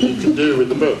nothing that you can do with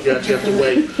the book. You actually have to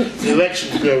wait for the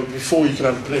election to go before you can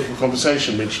have a political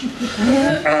conversation, which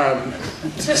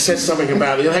says something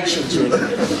about the election to it.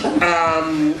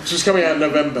 So it's coming out in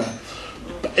November.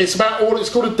 It's about all. It's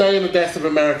called A Day in the Death of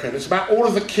America. And it's about all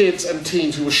of the kids and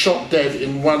teens who were shot dead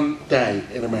in one day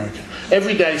in America.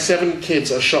 Every day, 7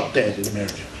 kids are shot dead in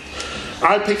America.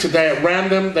 I picked a day at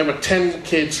random. There were 10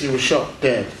 kids who were shot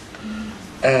dead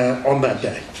on that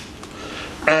day.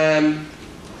 And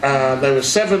there were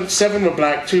 7 were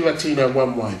black, 2 Latino,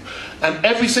 1 white. And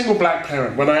every single black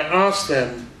parent, when I asked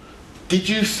them, did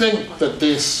you think that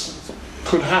this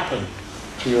could happen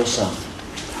to your son?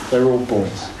 They're all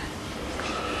boys.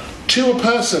 To a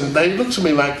person, they looked at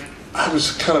me like I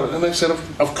was kind of, and they said,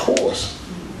 of course.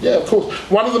 Yeah, of course.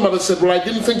 One of the mothers said, well, I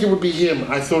didn't think it would be him.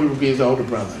 I thought it would be his older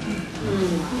brother.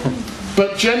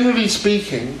 But generally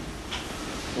speaking,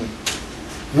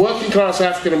 working class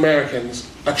African Americans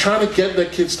are trying to get their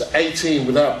kids to 18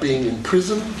 without being in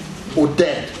prison or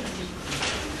dead.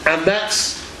 And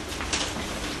that's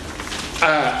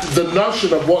the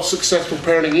notion of what successful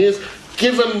parenting is,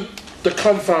 given the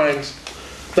confines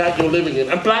that you're living in.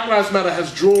 And Black Lives Matter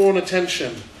has drawn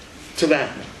attention to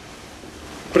that.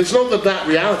 But it's not that that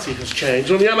reality has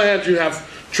changed. On the other hand, you have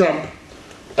Trump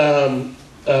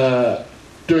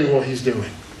doing what he's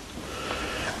doing.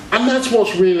 And that's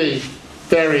what's really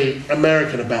very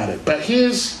American about it. But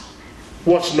here's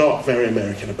what's not very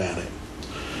American about it.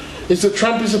 Is that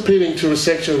Trump is appealing to a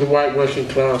section of the white working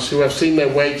class who have seen their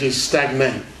wages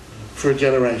stagnate for a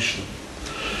generation,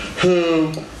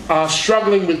 who are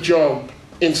struggling with job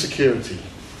insecurity,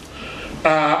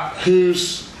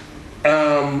 whose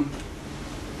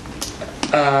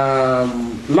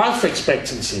life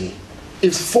expectancy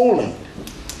is falling.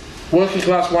 Working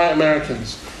class white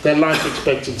Americans, their life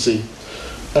expectancy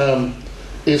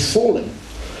is falling.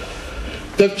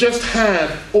 They've just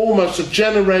had almost a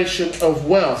generation of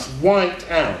wealth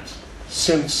wiped out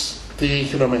since the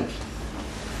economic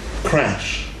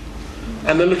crash.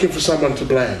 And they're looking for someone to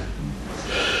blame.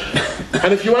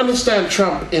 And if you understand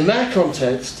Trump in that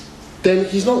context, then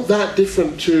he's not that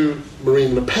different to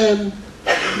Marine Le Pen,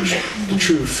 the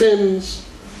True Finns,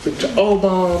 Viktor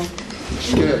Orban,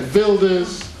 Geert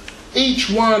Wilders. Each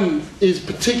one is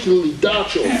particularly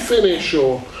Dutch or Finnish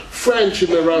or French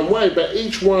in their own way, but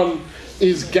each one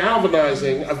is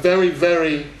galvanizing a very,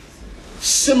 very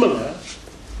similar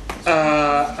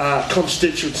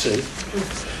constituency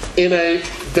in a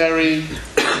very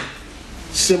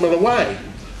similar way.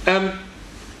 And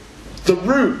the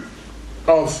root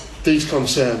of these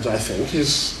concerns, I think,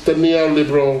 is the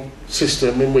neoliberal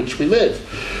system in which we live,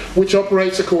 which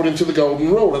operates according to the golden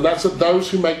rule, and that's that those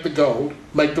who make the gold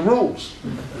make the rules.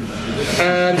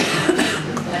 And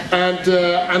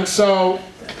so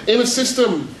in a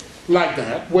system like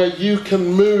that, where you can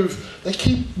move, they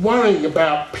keep worrying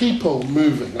about people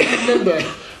moving. I remember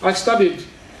I studied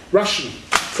Russian,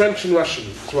 French and Russian,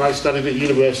 that's what I studied at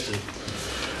university.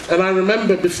 And I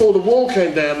remember before the wall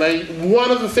came down,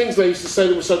 one of the things they used to say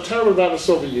that was so terrible about the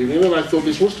Soviet Union, and I thought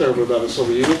this was terrible about the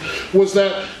Soviet Union, was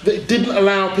that it didn't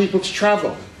allow people to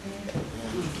travel.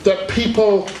 That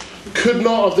people could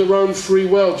not of their own free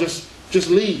will just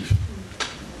leave.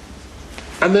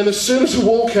 And then as soon as the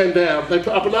wall came down, they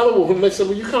put up another wall and they said,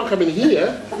 well, you can't come in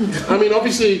here. I mean,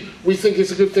 obviously, we think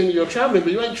it's a good thing that you're traveling,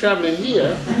 but you ain't traveling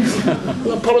here.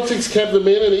 Well, politics kept them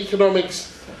in and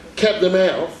economics kept them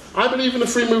out. I believe in the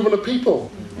free movement of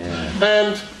people. Yeah.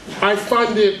 And I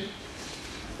find it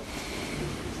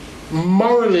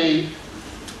morally,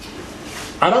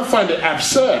 I don't find it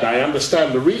absurd, I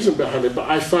understand the reason behind it, but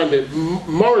I find it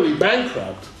morally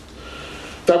bankrupt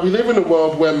that we live in a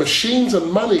world where machines and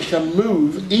money can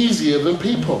move easier than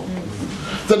people.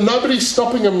 That nobody's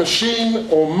stopping a machine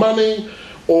or money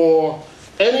or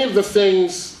any of the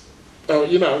things,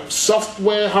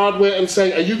 software, hardware, and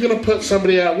saying, are you going to put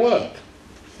somebody out of work?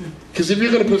 Because if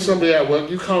you're going to put somebody out of work,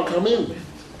 you can't come in.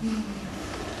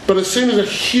 But as soon as a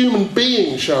human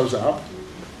being shows up,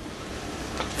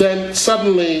 then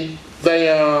suddenly they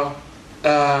are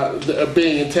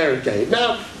being interrogated.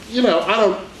 Now, I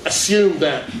don't assume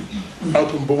that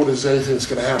open borders is anything that's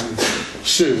going to happen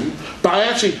soon, but I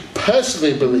actually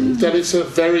personally believe that it's a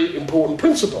very important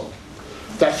principle,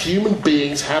 that human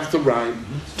beings have the right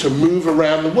to move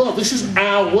around the world. This is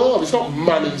our world, it's not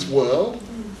money's world.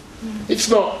 It's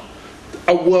not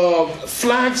a world,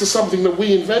 flags are something that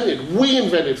we invented. We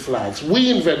invented flags,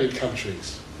 we invented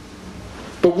countries.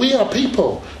 But we are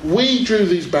people, we drew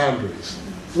these boundaries.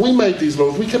 We made these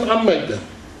laws, we can unmake them.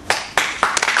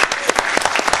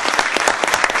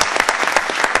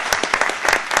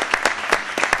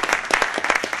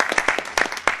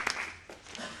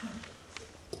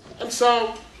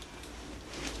 So,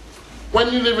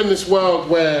 when you live in this world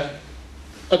where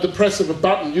at the press of a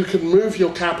button you can move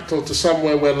your capital to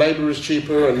somewhere where labour is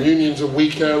cheaper and unions are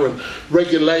weaker and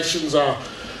regulations are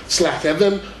slacker,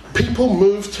 then people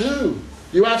move too.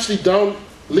 You actually don't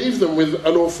leave them with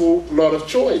an awful lot of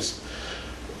choice.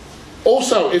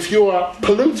 Also, if you are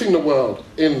polluting the world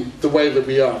in the way that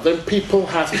we are, then people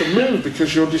have to move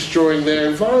because you're destroying their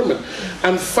environment.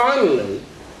 And finally,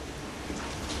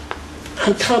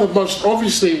 and kind of most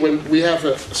obviously when we have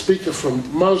a speaker from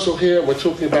Mosul here and we're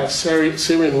talking about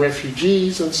Syrian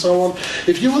refugees and so on,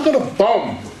 if you were going to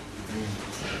bomb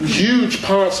huge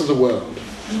parts of the world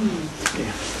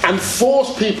and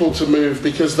force people to move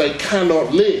because they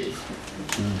cannot live,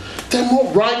 then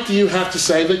what right do you have to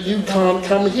say that you can't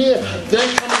come here?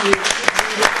 They're coming here.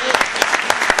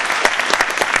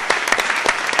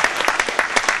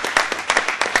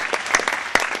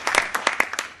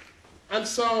 And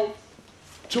so,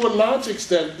 to a large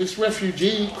extent, this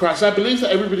refugee crisis, I believe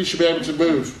that everybody should be able to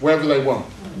move wherever they want,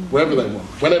 whenever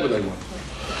they want.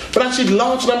 But actually,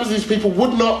 large numbers of these people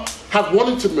would not have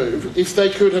wanted to move if they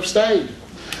could have stayed.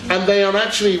 And they are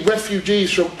actually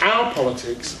refugees from our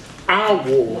politics, our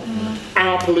war,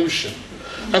 our pollution.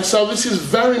 And so this is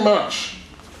very much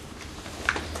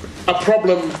a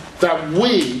problem that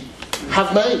we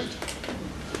have made.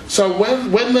 So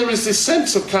when there is this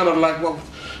sense of kind of like, well,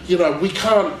 you know, we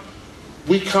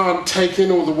can't take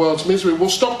in all the world's misery, we'll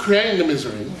stop creating the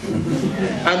misery,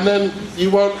 and then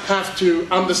you won't have to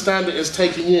understand it as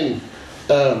taking in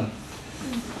the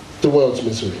world's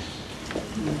misery.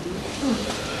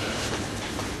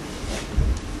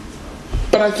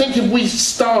 But I think if we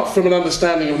start from an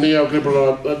understanding of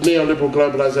neoliberal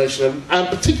globalisation, and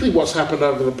particularly what's happened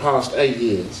over the past 8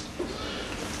 years,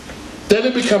 then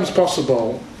it becomes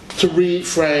possible to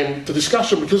reframe the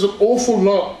discussion, because an awful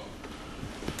lot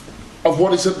of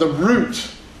what is at the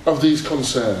root of these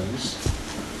concerns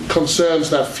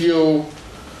that fuel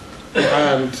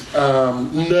and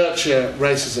nurture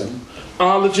racism,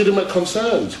 are legitimate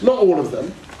concerns. Not all of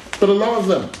them, but a lot of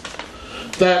them.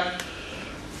 That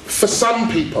for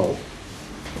some people,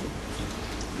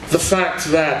 the fact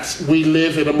that we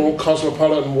live in a more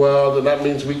cosmopolitan world, and that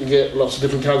means we can get lots of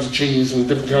different kinds of cheese and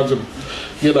different kinds of,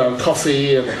 you know,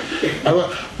 coffee, and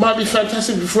might be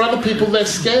fantastic. But for other people, they're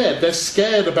scared. They're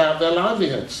scared about their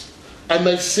livelihoods. And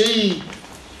they see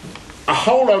a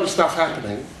whole load of stuff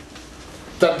happening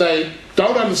that they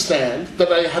don't understand, that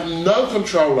they have no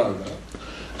control over,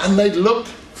 and they look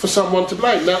for someone to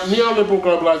blame. Now, neoliberal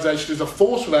globalisation is a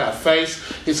force without a face,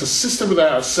 it's a system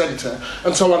without a centre,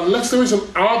 and so unless there is an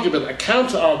argument, a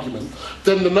counter-argument,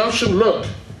 then the notion, look,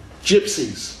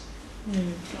 gypsies,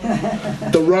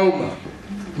 the Roma,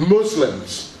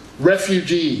 Muslims,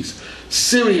 refugees,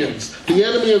 Syrians, the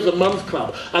enemy of the month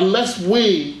club, unless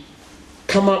we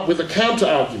come up with a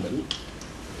counter-argument,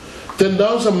 then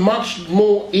those are much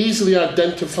more easily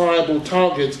identifiable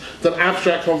targets than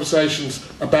abstract conversations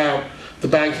about the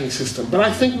banking system. But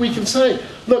I think we can say,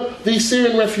 look, these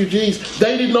Syrian refugees,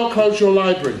 they did not close your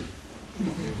library.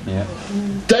 Yeah.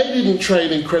 They didn't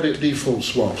trade in credit default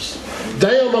swaps.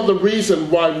 They are not the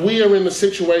reason why we are in the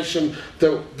situation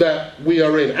that we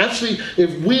are in. Actually,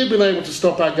 if we had been able to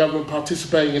stop our government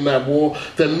participating in that war,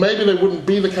 then maybe there wouldn't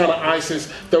be the kind of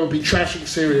ISIS that would be trashing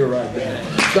Syria right now.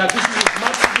 Now, this is as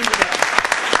much to do with that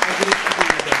as it is to do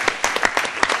with that.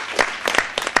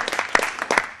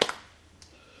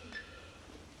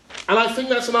 And I think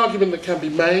that's an argument that can be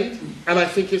made, and I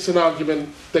think it's an argument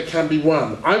that can be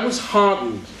won. I was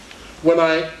heartened when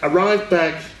I arrived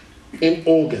back in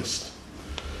August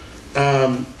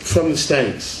from the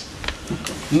States,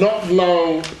 not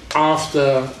long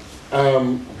after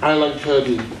Aylan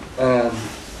Kurdi,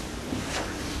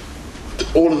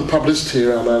 all of the publicity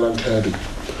around Aylan Kurdi.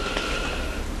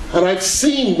 And I'd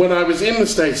seen, when I was in the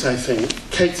States, I think,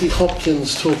 Katie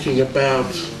Hopkins talking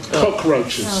about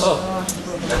cockroaches.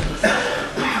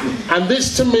 And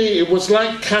this, to me, it was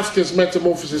like Kafka's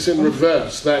Metamorphosis in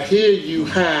reverse, that here you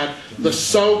had the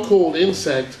so-called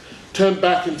insect turned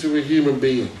back into a human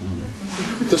being.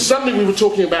 That suddenly we were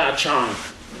talking about a child.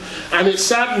 And it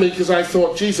saddened me because I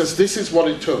thought, Jesus, this is what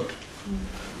it took.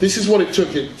 This is what it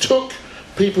took. It took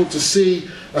people to see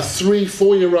a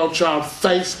 3-4-year-old child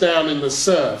face down in the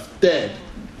surf, dead,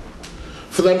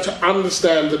 for them to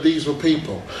understand that these were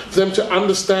people, for them to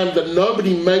understand that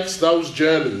nobody makes those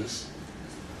journeys,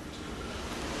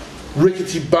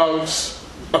 rickety boats,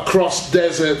 across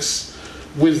deserts,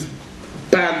 with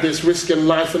bandits risking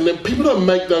life, and then people don't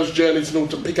make those journeys in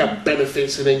order to pick up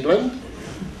benefits in England.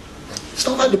 It's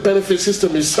not like the benefit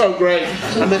system is so great,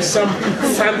 and there's some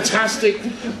fantastic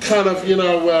kind of, you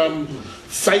know,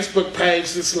 Facebook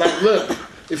page that's like, look,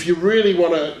 if you really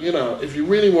want to, you know, if you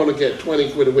really want to get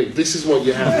 20 quid a week, this is what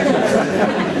you have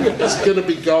to do. It's going to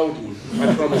be golden,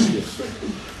 I promise you.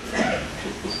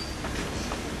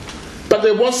 But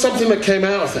there was something that came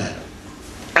out of that.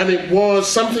 And it was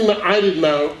something that I didn't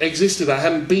know existed. I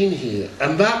hadn't been here.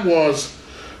 And that was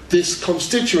this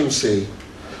constituency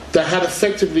that had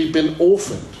effectively been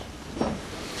orphaned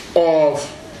of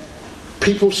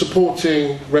people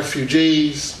supporting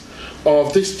refugees,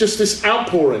 of this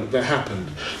outpouring that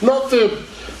happened. Not the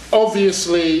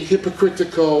obviously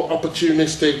hypocritical,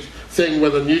 opportunistic thing where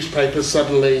the newspapers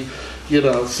suddenly, you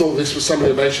know, thought this was something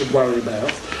that they should worry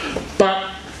about.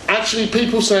 But actually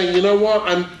people saying, you know what,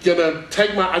 I've got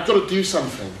to do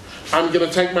something. I'm going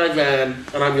to take my van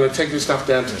and I'm going to take this stuff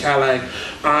down to Calais.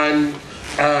 I'm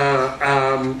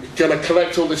going to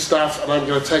collect all this stuff and I'm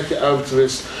going to take it over to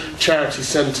this charity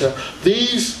centre.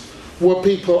 These were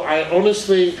people I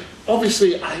honestly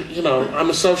obviously, I'm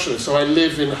a socialist, so I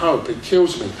live in hope. It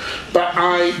kills me. But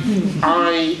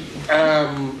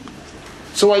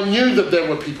so I knew that there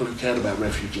were people who cared about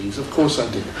refugees. Of course I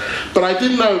did. But I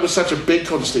didn't know it was such a big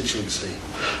constituency.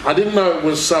 I didn't know it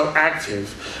was so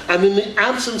active. And in the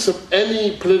absence of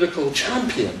any political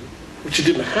champion, which you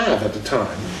didn't have at the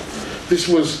time, this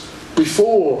was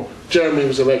before Jeremy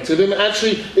was elected, and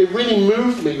actually it really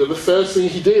moved me that the first thing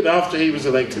he did after he was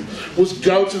elected was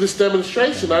go to this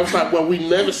demonstration. I was like, well, we've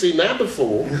never seen that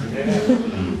before.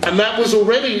 And that was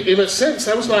already, in a sense,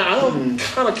 I was like, I don't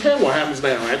kind of care what happens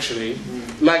now, actually.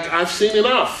 Like, I've seen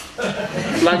enough.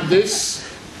 Like, this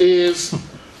is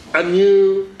a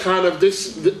new kind of,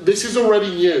 this is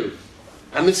already new.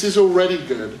 And this is already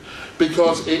good,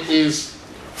 because it is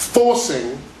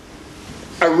forcing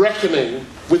a reckoning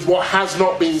with what has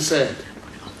not been said.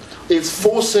 It's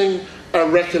forcing a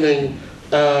reckoning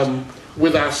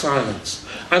with our silence.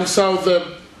 And so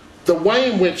the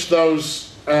way in which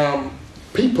those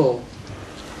people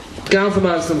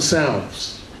galvanise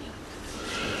themselves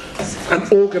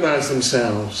and organise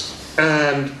themselves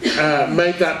and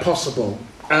make that possible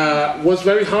was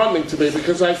very heartening to me,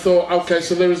 because I thought, okay,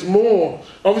 so there is more.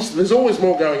 Obviously, there's always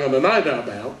more going on than I know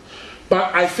about,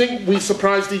 but I think we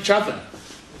surprised each other.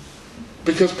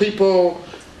 Because people,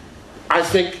 I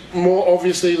think, more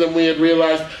obviously than we had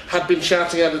realised, had been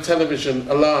shouting at the television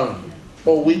alone,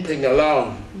 or weeping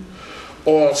alone,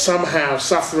 or somehow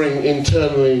suffering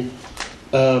internally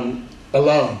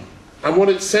alone. And what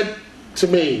it said to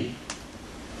me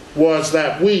was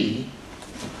that we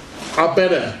are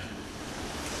better,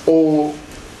 all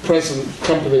present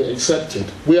company accepted.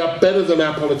 We are better than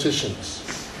our politicians.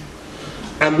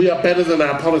 And we are better than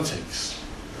our politics.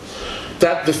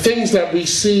 That the things that we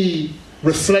see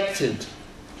reflected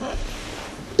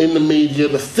in the media,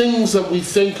 the things that we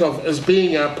think of as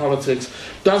being our politics,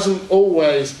 doesn't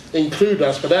always include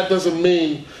us, but that doesn't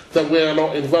mean that we are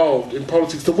not involved in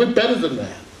politics. That we're better than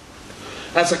that.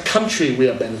 As a country, we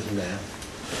are better than that.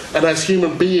 And as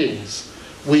human beings,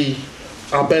 we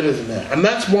are better than that. And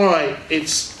that's why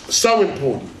it's so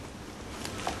important,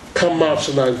 come March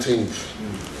the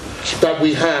 19th, that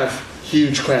we have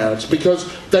huge crowds, because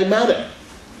they matter.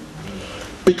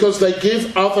 Because they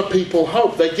give other people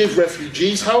hope. They give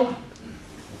refugees hope.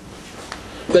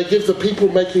 They give the people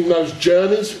making those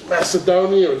journeys,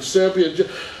 Macedonia and Serbia,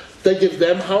 they give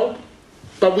them hope.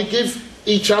 But we give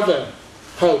each other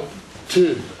hope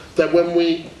too. That when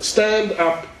we stand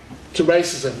up to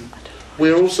racism,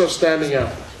 we're also standing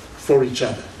up for each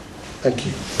other. Thank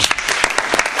you.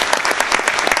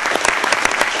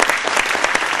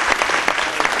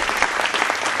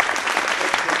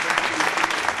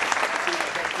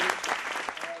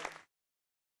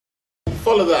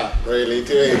 Follow that, really,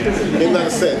 doing in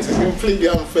that sense. It's completely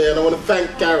unfair, and I want to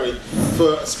thank Gary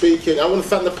for speaking. I want to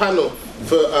thank the panel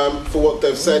for what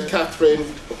they've said. Catherine,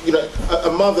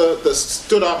 a mother that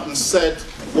stood up and said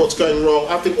what's going wrong.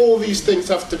 I think all these things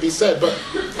have to be said, but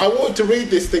I wanted to read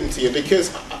this thing to you,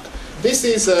 because this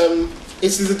is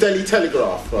the Daily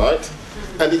Telegraph, right?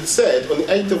 And it said, on the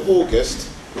 8th of August,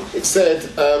 it said,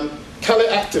 Calais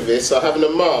activists are having a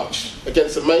march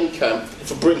against the main camp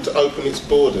for Britain to open its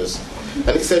borders.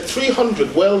 And it said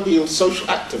 300 well-heeled social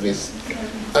activists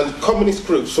and communist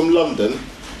groups from London,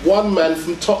 one man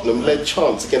from Tottenham led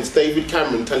chants against David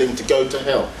Cameron, telling him to go to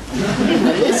hell. And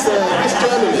this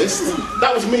journalist,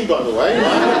 that was me, by the way.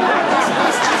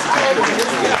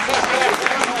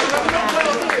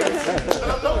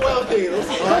 I'm not well-heeled,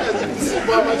 right? As you can see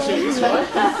by my shoes,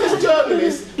 right? This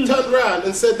journalist turned around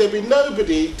and said there'd be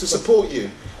nobody to support you.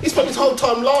 He spent his whole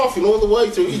time laughing all the way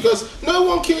through. He goes, no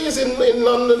one cares in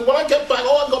London. When I get back,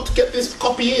 I've got to get this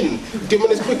copy in, do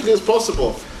it as quickly as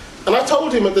possible. And I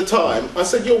told him at the time, I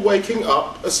said, you're waking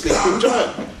up a sleeping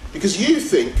giant, because you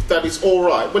think that it's all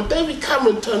right. When David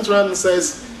Cameron turns around and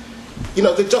says,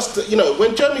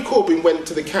 when Jeremy Corbyn went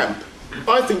to the camp,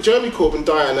 I think Jeremy Corbyn and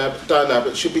Diane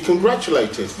Abbott should be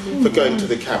congratulated for going to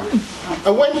the camp.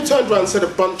 And when he turned around and said a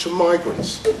bunch of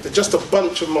migrants, they're just a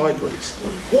bunch of migrants,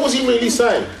 what was he really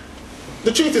saying?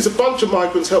 The truth is, a bunch of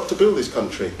migrants helped to build this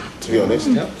country, to be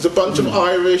honest. There's a bunch of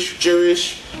Irish,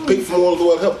 Jewish, people from all over the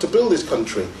world helped to build this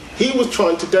country. He was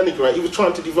trying to denigrate, he was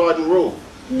trying to divide and rule.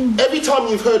 Every time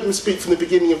you've heard him speak from the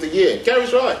beginning of the year,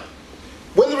 Gary's right.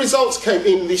 When the results came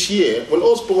in this year, when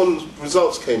Osborne's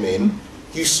results came in,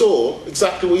 you saw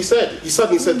exactly what he said. He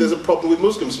suddenly said there's a problem with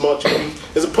Muslims marching.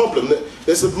 There's a problem that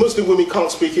there's a Muslim women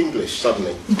can't speak English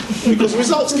suddenly. Because the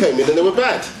results came in and they were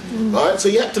bad. Right? So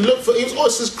you had to look for, it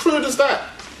was as crude as that.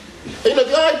 And,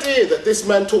 the idea that this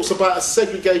man talks about a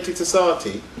segregated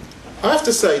society, I have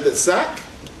to say that Zach,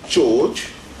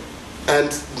 George,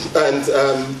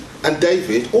 and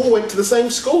David all went to the same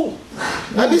school.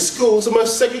 And this school is the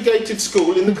most segregated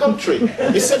school in the country.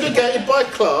 It's segregated by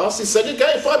class, it's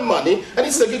segregated by money, and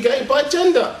it's segregated by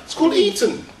gender. It's called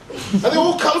Eton. And they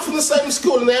all come from the same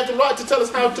school, and they have the right to tell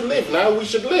us how to live and how we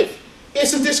should live.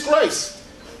 It's a disgrace.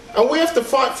 And we have to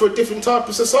fight for a different type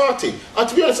of society.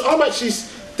 To be honest,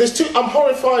 I'm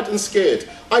horrified and scared.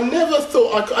 I never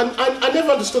thought, I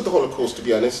never understood the Holocaust, to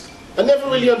be honest. I never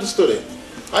really understood it.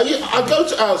 I go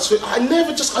to Auschwitz,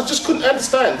 I just couldn't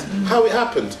understand how it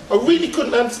happened. I really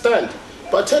couldn't understand.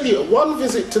 But I tell you, one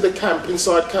visit to the camp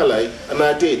inside Calais, and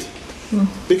I did.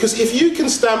 Because if you can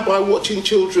stand by watching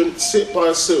children sit by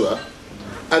a sewer,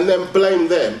 and then blame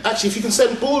them, actually if you can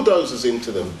send bulldozers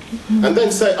into them, and then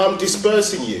say, I'm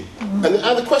dispersing you. And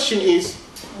the question is,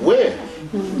 where?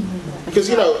 Because,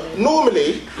 you know,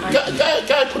 normally,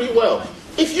 Guy put it well,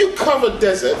 if you cover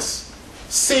deserts,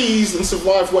 seas and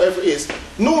survive whatever it is,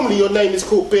 normally your name is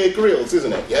called Bear Grylls,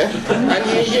 isn't it? Yeah?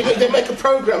 And they make a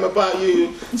programme about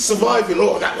you surviving.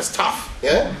 Oh, that was tough.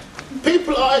 Yeah?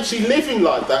 People are actually living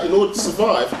like that in order to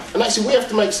survive, and actually we have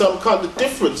to make some kind of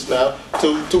difference now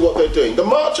to what they're doing. The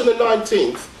march on the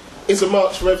 19th is a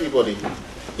march for everybody.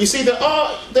 You see, there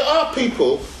are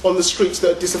people on the streets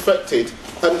that are disaffected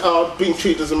and are being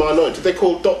treated as a minority. They're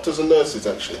called doctors and nurses,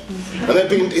 actually. And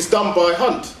it's done by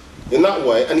Hunt in that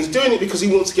way, and he's doing it because he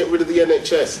wants to get rid of the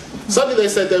NHS. Suddenly they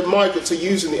said that migrants are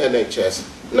using the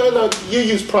NHS. No, you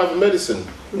use private medicine.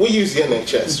 We use the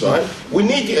NHS, right? We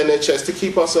need the NHS to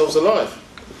keep ourselves alive.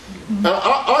 And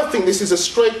I think this is a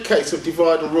straight case of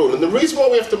divide and rule. And the reason why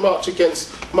we have to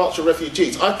march of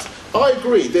refugees, I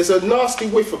agree, there's a nasty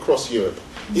whiff across Europe.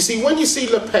 You see, when you see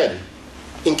Le Pen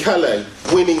in Calais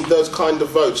winning those kind of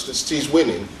votes that she's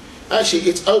winning, actually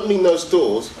it's opening those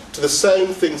doors to the same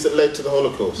things that led to the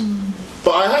Holocaust.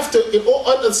 But I have to,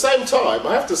 at the same time,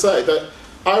 I have to say that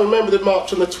I remember the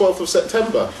march on the 12th of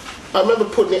September. I remember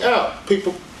putting it out.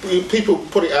 People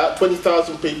put it out,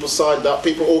 20,000 people signed up,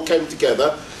 people all came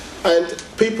together, and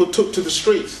people took to the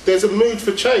streets. There's a mood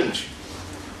for change.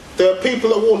 There are people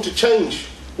that want to change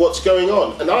what's going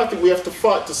on, and I think we have to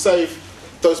fight to save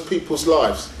those people's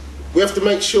lives. We have to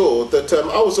make sure that,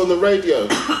 I was on the radio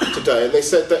today, and they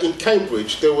said that in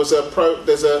Cambridge there was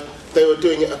they were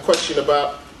doing a question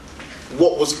about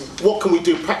what can we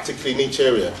do practically in each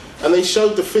area, and they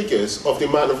showed the figures of the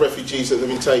amount of refugees that have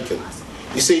been taken.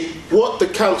 You see, what the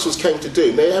councils came to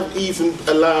do, they haven't even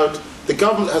allowed, the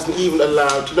government hasn't even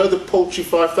allowed, you know the paltry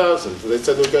 5,000 that they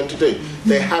said they were going to do?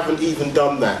 They haven't even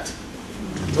done that.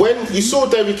 When you saw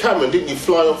David Cameron, didn't you,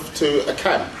 fly off to a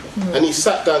camp, and he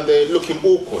sat down there looking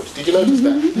awkward. Did you notice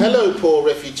that? Hello, poor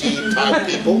refugee type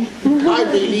people. I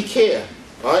really care.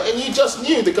 Right? And you just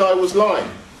knew the guy was lying.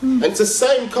 And it's the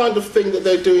same kind of thing that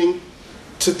they're doing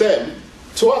to them,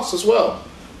 to us as well.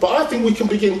 But I think we can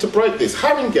begin to break this.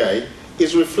 Haringey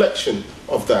is a reflection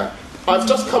of that. I've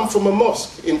just come from a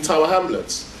mosque in Tower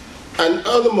Hamlets, and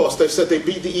at the mosque they said they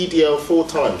beat the EDL 4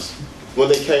 times when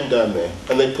they came down there,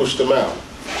 and they pushed them out.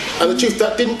 And the truth,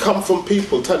 that didn't come from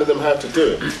people telling them how to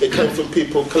do it. It came from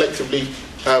people collectively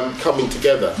coming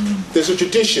together. There's a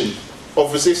tradition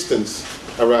of resistance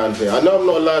around here. I know I'm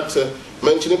not allowed to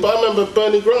mention it, but I remember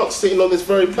Bernie Grant sitting on this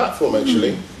very platform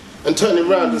actually, and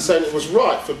turning around and saying it was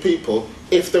right for people,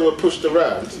 if they were pushed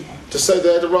around, to say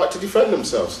they had a right to defend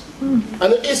themselves. And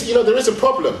it is, you know, there is a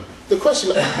problem. The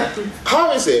question,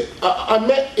 how is it, I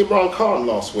met Imran Khan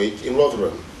last week in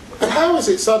Rotherham, and how is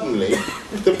it suddenly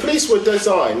the police were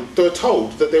they were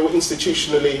told that they were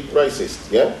institutionally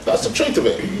racist, yeah? That's the truth of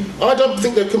it. I don't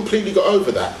think they've completely got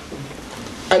over that.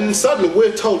 And suddenly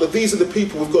we're told that these are the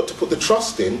people we've got to put the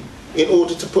trust in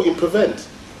order to put in prevent.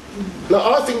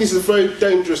 Now I think this is very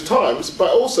dangerous times,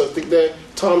 but I also think there are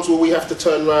times where we have to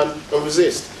turn around and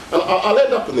resist. And I'll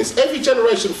end up on this. Every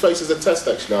generation faces a test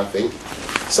actually, I think.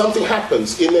 Something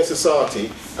happens in their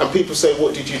society and people say,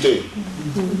 what did you do?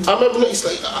 I remember it's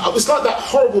like that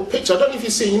horrible picture. I don't know if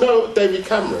you've seen, you know, David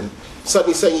Cameron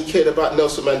suddenly saying he cared about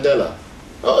Nelson Mandela.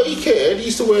 Oh, he cared. He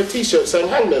used to wear a T-shirt saying,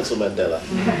 hang Nelson Mandela.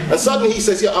 And suddenly he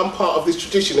says, yeah, I'm part of this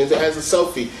tradition, and it has a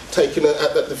selfie taken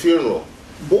at the funeral.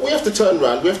 What we have to turn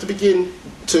around, we have to begin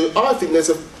to, I think there's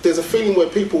a feeling where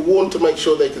people want to make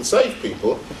sure they can save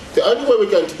people. The only way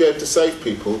we're going to be able to save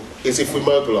people is if we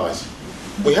mobilise.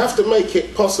 We have to make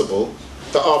it possible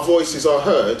that our voices are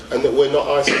heard and that we're not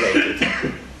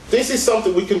isolated. This is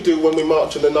something we can do when we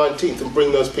march on the 19th and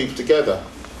bring those people together.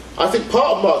 I think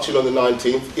part of marching on the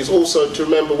 19th is also to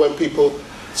remember when people,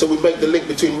 so we make the link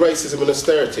between racism and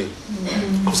austerity.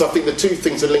 Because I think the two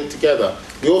things are linked together.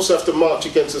 We also have to march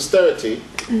against austerity,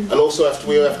 and also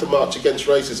we have to march against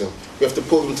racism. We have to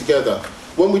pull them together.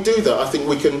 when we do that, I think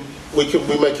we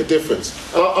make a difference.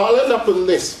 And I'll end up on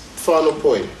this final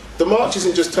point. The march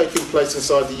isn't just taking place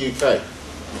inside the UK.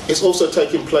 It's also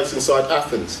taking place inside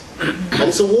Athens. And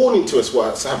it's a warning to us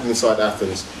what's happening inside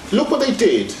Athens. Look what they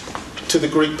did to the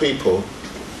Greek people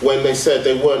when they said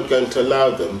they weren't going to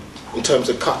allow them in terms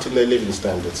of cutting their living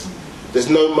standards. There's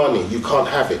no money, you can't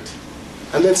have it.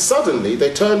 And then suddenly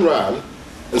they turn around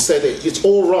and say that it's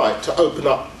all right to open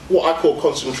up what I call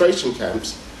concentration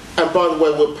camps, and by the way,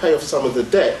 we'll pay off some of the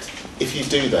debt if you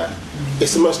do that.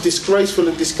 It's the most disgraceful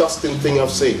and disgusting thing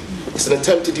I've seen. It's an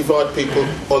attempt to divide people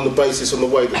on the basis on the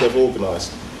way that they've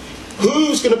organised.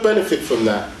 Who's going to benefit from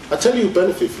that? I tell you who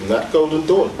benefit from that, Golden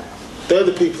Dawn. They're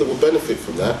the people that will benefit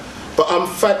from that. But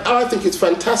I think it's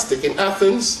fantastic in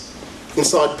Athens,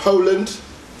 inside Poland,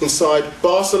 inside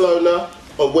Barcelona,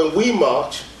 and when we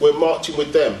march, we're marching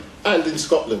with them, and in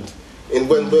Scotland. And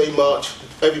when they march,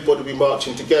 everybody will be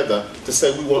marching together to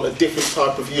say we want a different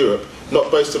type of Europe, not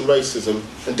based on racism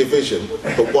and division,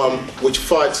 but one which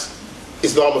fights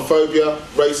Islamophobia,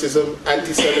 racism,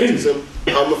 anti-Semitism,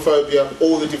 homophobia,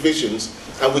 all the divisions,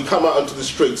 and we come out onto the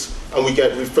streets and we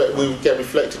get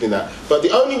reflected in that. But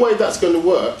the only way that's going to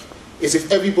work is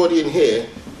if everybody in here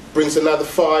brings another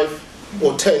 5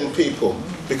 or 10 people,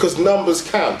 because numbers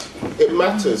count. It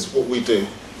matters what we do.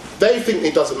 They think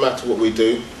it doesn't matter what we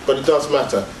do, but it does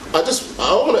matter. I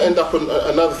want to end up on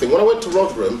another thing. When I went to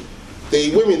Rotherham,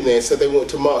 the women there said they wanted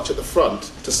to march at the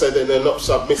front to say that they're not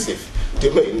submissive. Do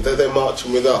you mean that they're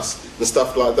marching with us and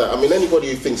stuff like that? I mean, anybody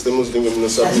who thinks the Muslim women are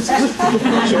submissive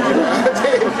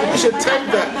should take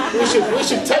that. We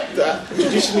should take that.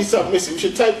 Traditionally submissive. We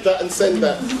should take that and send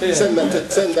that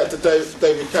to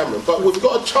David Cameron. But we've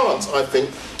got a chance, I think,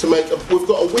 to we've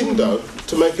got a window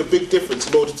to make a big difference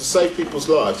in order to save people's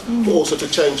lives, but also to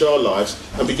change our lives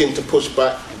and begin to push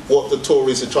back what the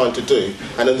Tories are trying to do,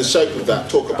 and in the shape of that,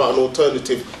 talk about an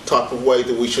alternative type of way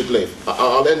that we should live.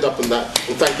 I'll end up on that,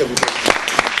 and thank everybody.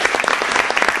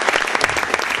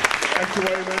 Thank you,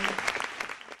 Raymond.